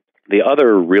 Now, the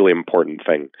other really important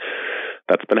thing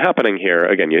that's been happening here,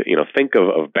 again, think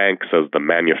of banks as the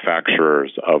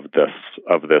manufacturers of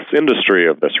this industry,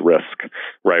 of this risk,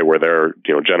 right? Where they're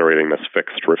generating this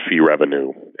fixed fee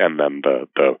revenue, and then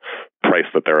the price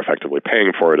that they're effectively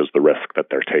paying for it is the risk that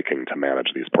they're taking to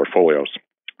manage these portfolios.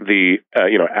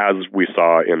 As we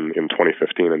saw in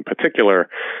 2015 in particular,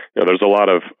 there's a lot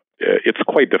of it's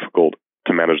quite difficult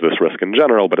to manage this risk in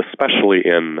general, but especially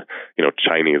in,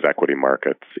 Chinese equity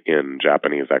markets, in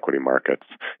Japanese equity markets.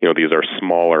 These are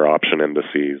smaller option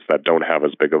indices that don't have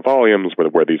as big of volumes,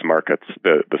 where these markets,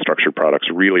 the structured products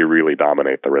really, really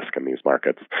dominate the risk in these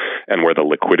markets, and where the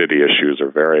liquidity issues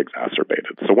are very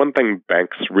exacerbated. So one thing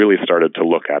banks really started to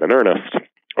look at in earnest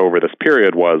over this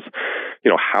period was,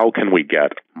 how can we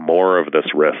get more of this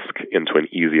risk into an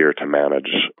easier to manage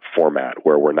format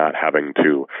where we're not having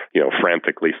to,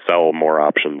 frantically sell more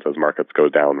options as markets go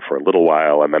down for a little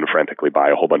while and then frantically buy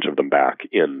a whole bunch of them back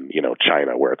in,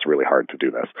 China, where it's really hard to do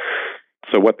this.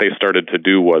 So what they started to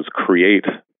do was create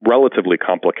relatively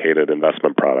complicated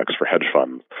investment products for hedge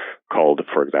funds called,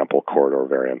 for example, corridor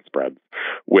variance spreads,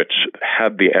 which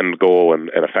had the end goal and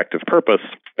effective purpose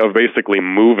of basically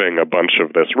moving a bunch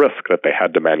of this risk that they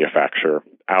had to manufacture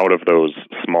out of those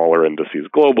smaller indices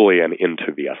globally and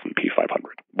into the S&P 500,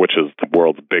 which is the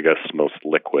world's biggest, most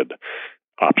liquid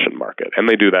option market. And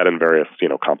they do that in various,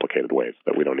 complicated ways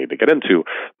that we don't need to get into.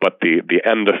 But the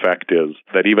end effect is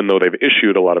that even though they've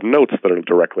issued a lot of notes that are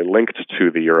directly linked to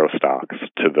the Euro stocks,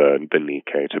 to the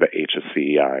Nikkei, to the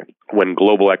HSCEI, when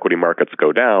global equity markets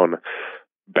go down,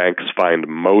 banks find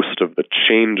most of the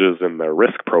changes in their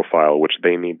risk profile, which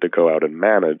they need to go out and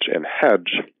manage and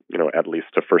hedge, at least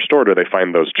to first order, they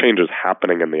find those changes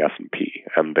happening in the S&P.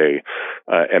 And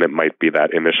and it might be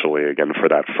that initially, again, for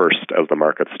that first, as the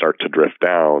markets start to drift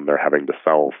down, they're having to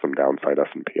sell some downside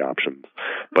S&P options.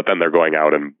 But then they're going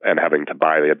out and having to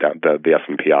buy the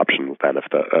S&P options then if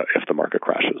the market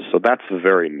crashes. So that's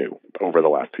very new over the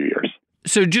last few years.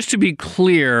 So just to be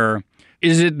clear,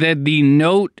 is it that the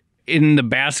note in the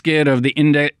basket of the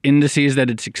indices that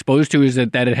it's exposed to is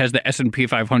that it has the S&P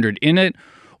 500 in it?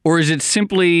 Or is it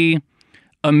simply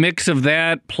a mix of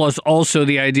that plus also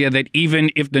the idea that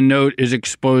even if the note is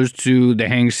exposed to the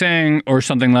Hang Seng or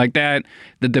something like that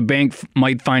the bank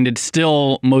might find it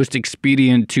still most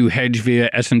expedient to hedge via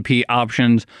S&P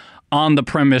options on the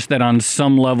premise that on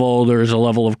some level there's a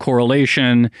level of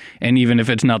correlation, and even if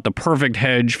it's not the perfect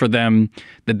hedge for them,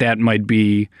 that might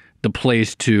be the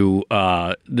place to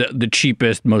the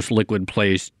cheapest, most liquid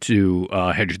place to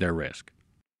hedge their risk?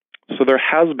 So there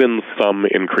has been some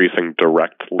increasing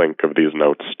direct link of these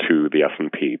notes to the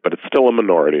S&P, but it's still a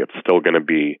minority. It's still going to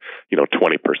be,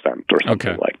 20% or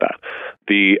something like that.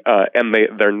 And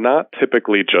they're not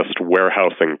typically just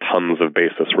warehousing tons of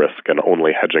basis risk and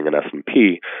only hedging an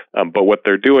S&P. But what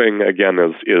they're doing again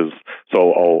is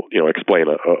so I'll explain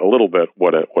a little bit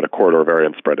what a corridor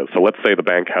variance spread is. So let's say the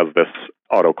bank has this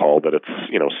auto call that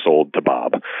it's sold to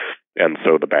Bob. And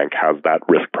so the bank has that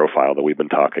risk profile that we've been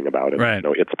talking about. And right.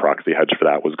 Its proxy hedge for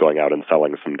that was going out and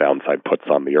selling some downside puts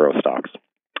on the Euro stocks.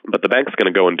 But the bank's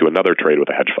going to go into another trade with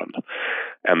a hedge fund.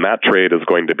 And that trade is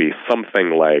going to be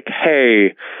something like,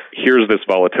 hey, here's this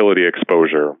volatility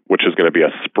exposure, which is going to be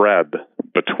a spread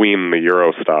between the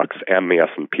Euro stocks and the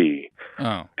S&P.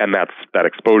 Oh. And that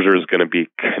exposure is going to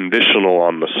be conditional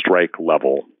on the strike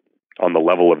level, on the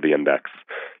level of the index,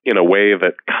 in a way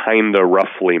that kind of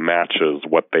roughly matches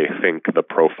what they think the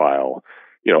profile,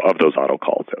 of those auto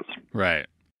calls is. Right.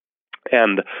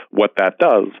 And what that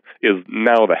does is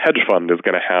now the hedge fund is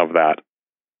going to have that.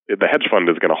 The hedge fund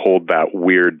is going to hold that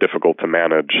weird, difficult to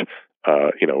manage,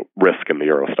 risk in the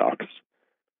Euro stocks.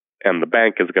 And the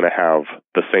bank is going to have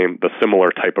the similar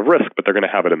type of risk, but they're going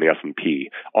to have it in the S&P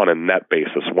on a net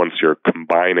basis once you're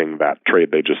combining that trade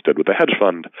they just did with the hedge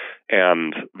fund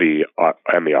and the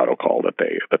auto call that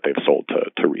they've sold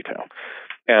to retail.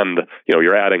 And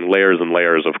you're adding layers and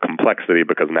layers of complexity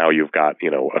because now you've got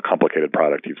a complicated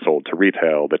product you've sold to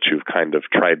retail that you've kind of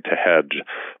tried to hedge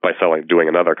by doing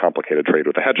another complicated trade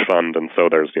with a hedge fund. And so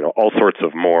there's all sorts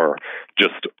of more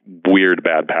just weird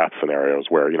bad path scenarios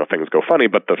where things go funny.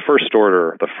 But the first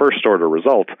order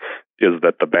result is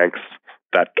that the bank's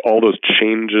that all those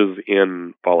changes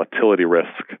in volatility risk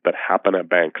that happen at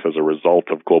banks as a result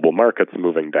of global markets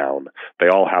moving down, they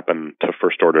all happen to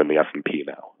first order in the S&P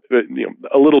now.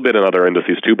 A little bit in other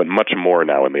indices too, but much more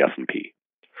now in the S&P.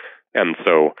 And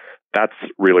so that's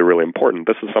really, really important.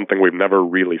 This is something we've never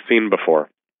really seen before,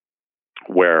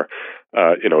 where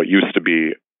it used to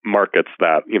be markets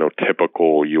that,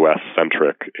 typical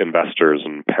U.S.-centric investors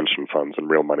and pension funds and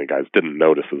real money guys didn't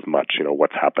notice as much,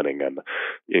 what's happening in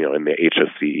the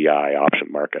HSCEI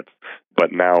option markets.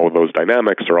 But now those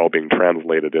dynamics are all being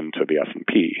translated into the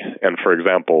S&P. And for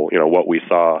example, what we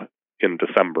saw in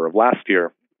December of last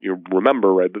year, you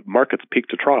remember, right, the markets peak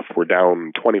to trough were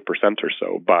down 20% or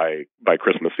so by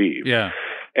Christmas Eve. Yeah.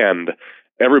 And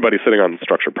everybody sitting on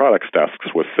structured products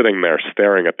desks was sitting there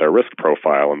staring at their risk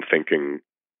profile and thinking,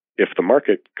 if the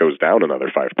market goes down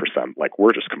another 5%, like,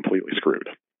 we're just completely screwed,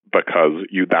 because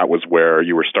that was where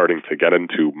you were starting to get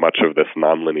into much of this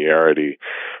nonlinearity,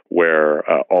 where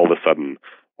all of a sudden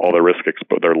all their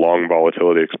their long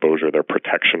volatility exposure, their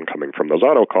protection coming from those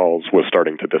auto calls was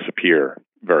starting to disappear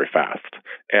very fast.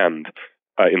 And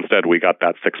instead, we got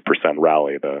that 6%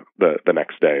 rally the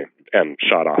next day and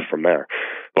shot off from there.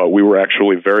 But we were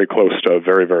actually very close to a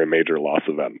very, very major loss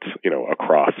event,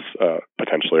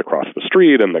 potentially across the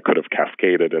street, and that could have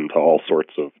cascaded into all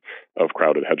sorts of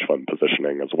crowded hedge fund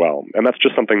positioning as well. And that's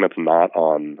just something that's not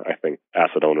on, I think,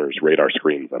 asset owners' radar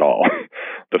screens at all.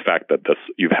 The fact that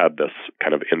you've had this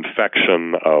kind of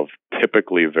infection of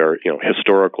typically very,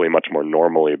 historically much more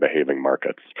normally behaving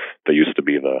markets that used to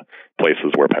be the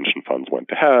places where pension funds went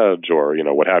to hedge or,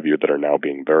 what have you, that are now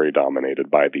being very dominated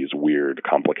by these weird,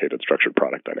 complicated structured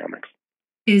product dynamics.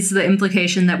 Is the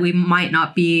implication that we might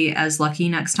not be as lucky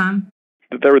next time?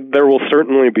 There will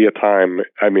certainly be a time.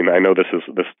 I mean, I know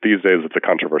these days it's a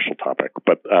controversial topic,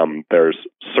 but there's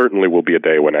certainly will be a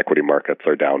day when equity markets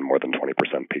are down more than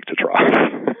 20% peak to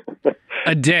trough.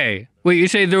 A day? Wait, you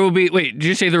say there will be? Wait, did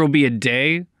you say there will be a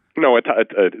day? No, a time.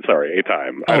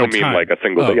 I don't mean like a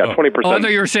single day. Yeah, 20%. Oh, I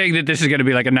thought you were saying that this is going to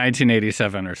be like a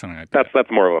 1987 or something like that. That's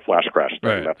more of a flash crash thing.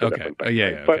 Right. That's a different thing.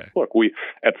 Yeah, but look,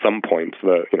 at some point,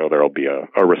 there'll be a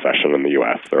recession in the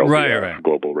U.S. There'll be a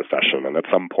global recession, and at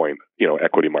some point,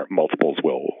 equity multiples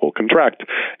will contract,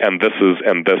 and this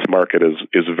market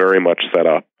is very much set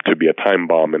up to be a time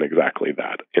bomb in exactly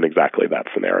that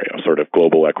scenario. Sort of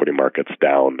global equity markets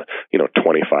down,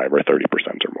 25 or 30%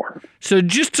 or more. So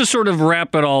just to sort of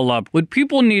wrap it all up, what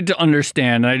people need to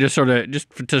understand, and just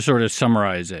to sort of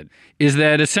summarize it, is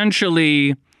that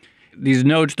essentially these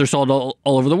notes, they're sold all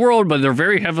over the world, but they're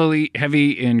very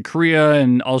heavy in Korea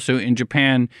and also in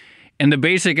Japan. And the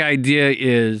basic idea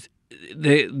is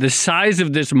the size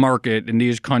of this market in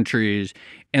these countries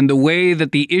and the way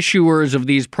that the issuers of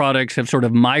these products have sort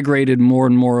of migrated more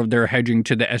and more of their hedging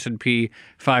to the S&P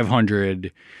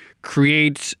 500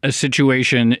 creates a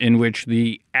situation in which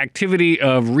the activity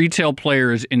of retail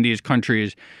players in these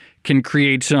countries can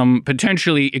create some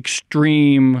potentially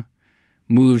extreme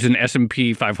moves in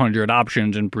S&P 500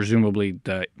 options and presumably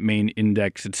the main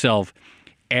index itself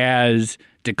as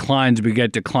declines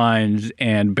beget declines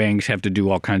and banks have to do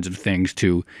all kinds of things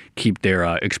to keep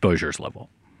their exposures level.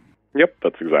 Yep,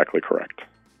 that's exactly correct.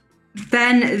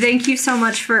 Ben, thank you so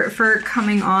much for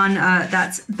coming on.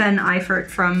 That's Ben Eifert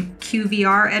from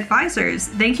QVR Advisors.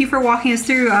 Thank you for walking us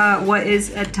through what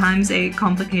is at times a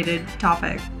complicated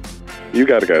topic. You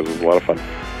got it, guys. It was a lot of fun.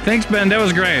 Thanks, Ben. That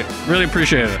was great. Really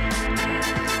appreciate it.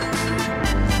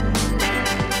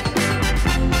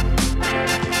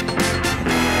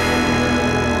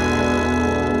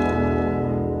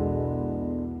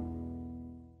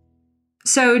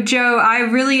 So, Joe, I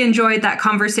really enjoyed that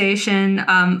conversation.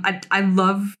 I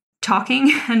love talking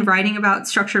and writing about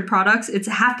structured products. It's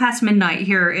midnight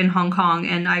here in Hong Kong,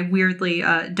 and I weirdly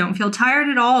don't feel tired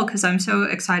at all because I'm so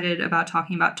excited about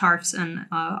talking about TARFs and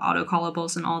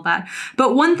auto-callables and all that.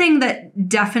 But one thing that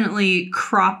definitely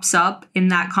crops up in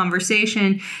that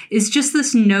conversation is just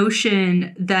this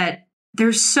notion that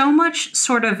there's so much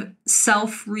sort of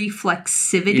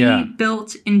self-reflexivity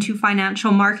built into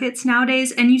financial markets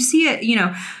nowadays. And you see it,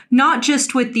 not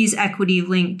just with these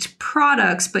equity-linked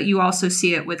products, but you also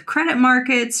see it with credit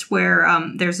markets where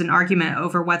there's an argument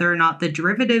over whether or not the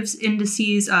derivatives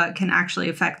indices can actually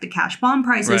affect the cash bond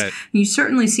prices. Right. You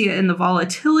certainly see it in the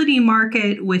volatility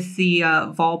market with the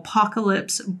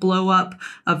volpocalypse blow-up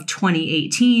of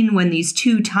 2018 when these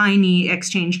two tiny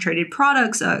exchange-traded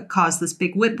products caused this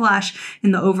big whiplash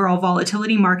in the overall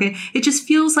volatility market. It just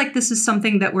feels like this is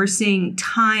something that we're seeing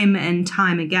time and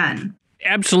time again.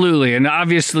 Absolutely. And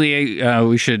obviously,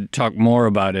 we should talk more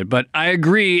about it. But I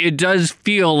agree, it does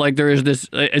feel like there is this,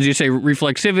 as you say,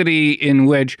 reflexivity in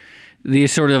which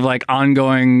these sort of like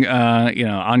ongoing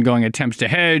attempts to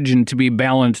hedge and to be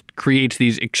balanced creates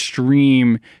these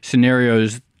extreme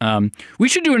scenarios. We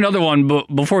should do another one, but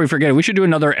before we forget it, we should do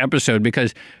another episode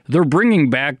because they're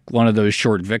bringing back one of those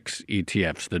short VIX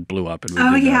ETFs that blew up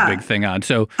and we did a big thing on.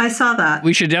 So I saw that.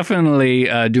 We should definitely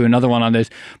do another one on this.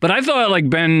 But I thought,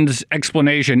 like Ben's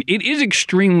explanation, it is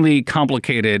extremely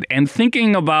complicated. And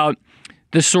thinking about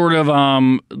the sort of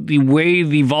the way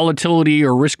the volatility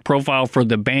or risk profile for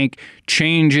the bank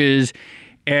changes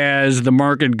as the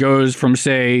market goes from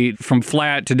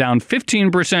flat to down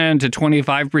 15% to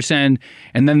 25%,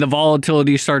 and then the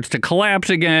volatility starts to collapse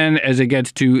again as it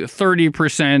gets to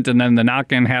 30%, and then the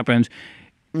knock-in happens.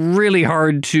 Really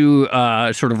hard to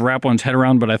sort of wrap one's head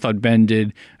around, but I thought Ben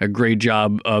did a great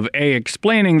job of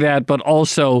explaining that, but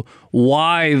also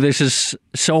why this is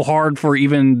so hard for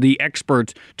even the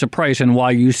experts to price and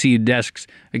why you see desks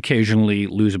occasionally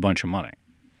lose a bunch of money.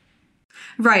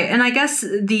 Right. And I guess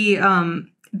the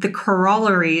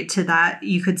corollary to that,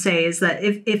 you could say, is that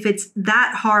if it's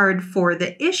that hard for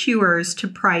the issuers to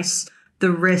price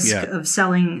the risk of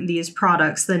selling these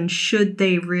products, then should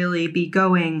they really be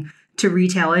going to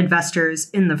retail investors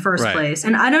in the first place?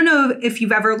 And I don't know if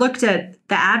you've ever looked at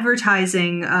the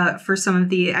advertising for some of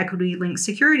the equity-linked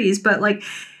securities, but like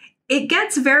it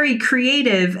gets very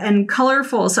creative and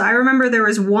colorful. So I remember there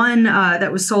was one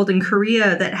that was sold in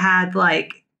Korea that had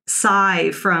like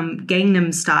Psy from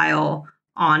Gangnam Style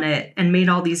on it and made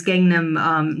all these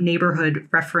Gangnam neighborhood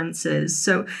references.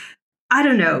 So I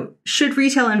don't know, should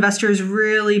retail investors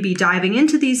really be diving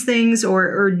into these things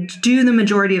or do the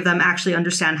majority of them actually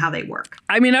understand how they work?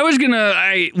 I mean,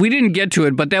 we didn't get to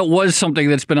it, but that was something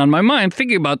that's been on my mind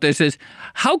thinking about this is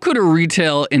how could a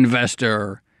retail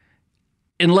investor,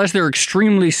 unless they're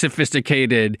extremely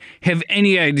sophisticated, have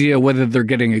any idea whether they're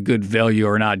getting a good value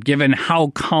or not, given how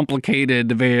complicated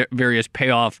the various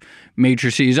payoff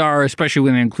matrices are, especially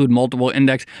when they include multiple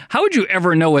index. How would you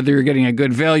ever know whether you're getting a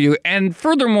good value? And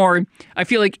furthermore, I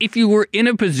feel like if you were in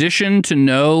a position to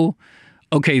know,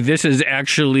 okay, this is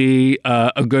actually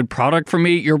a good product for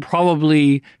me, you're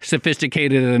probably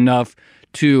sophisticated enough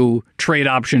to trade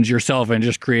options yourself and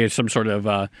just create some sort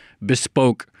of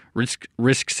bespoke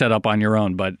risk setup on your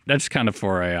own, but that's kind of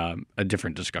for a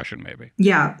different discussion, maybe.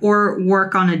 Yeah, or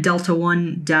work on a Delta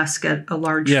One desk at a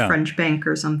large French bank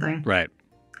or something. Right.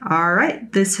 All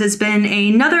right. This has been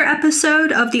another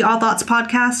episode of the Odd Lots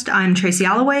podcast. I'm Tracy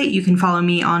Alloway. You can follow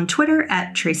me on Twitter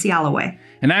at Tracy Alloway.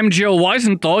 And I'm Joe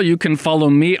Weisenthal. You can follow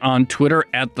me on Twitter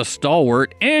at The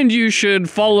Stalwart. And you should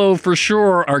follow for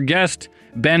sure our guest,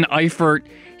 Ben Eifert.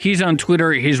 He's on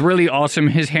Twitter. He's really awesome.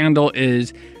 His handle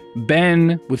is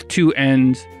Ben with 2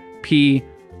 N's, P.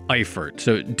 Eifert.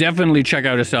 So definitely check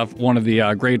out his stuff. One of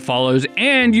the great follows.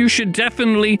 And you should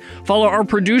definitely follow our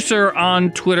producer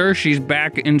on Twitter. She's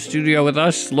back in studio with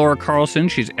us, Laura Carlson.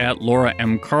 She's at Laura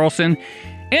M. Carlson.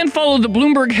 And follow the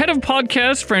Bloomberg head of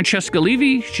podcasts, Francesca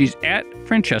Levy. She's at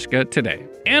Francesca Today.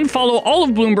 And follow all of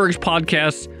Bloomberg's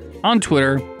podcasts on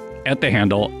Twitter at the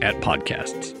handle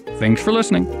 @podcasts. Thanks for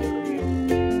listening.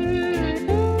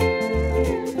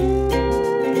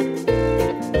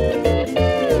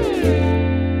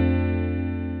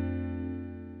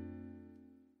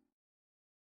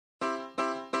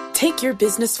 Take your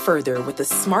business further with the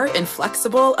smart and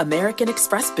flexible American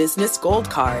Express Business Gold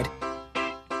Card.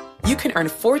 You can earn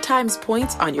 4 times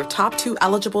points on your top 2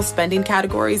 eligible spending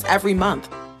categories every month,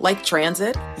 like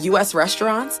transit, U.S.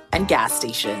 restaurants, and gas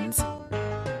stations.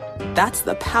 That's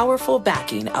the powerful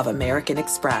backing of American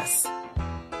Express.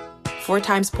 4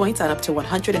 times points on up to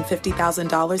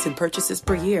 $150,000 in purchases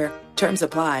per year. Terms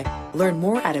apply. Learn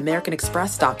more at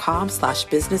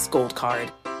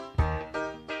americanexpress.com/businessgoldcard.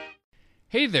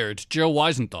 Hey there, it's Joe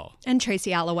Weisenthal. And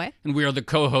Tracy Alloway. And we are the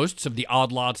co-hosts of the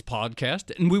Odd Lots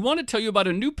podcast. And we want to tell you about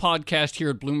a new podcast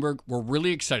here at Bloomberg we're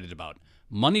really excited about.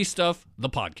 Money Stuff, the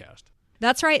podcast.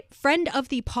 That's right. Friend of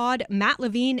the pod, Matt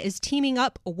Levine, is teaming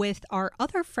up with our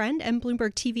other friend and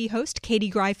Bloomberg TV host, Katie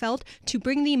Greifeld, to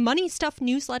bring the Money Stuff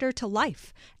newsletter to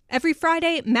life. Every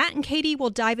Friday, Matt and Katie will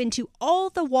dive into all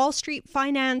the Wall Street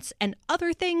finance and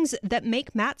other things that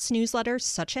make Matt's newsletter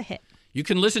such a hit. You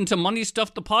can listen to Money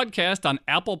Stuff, the podcast on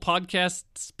Apple Podcasts,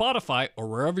 Spotify, or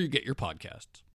wherever you get your podcasts.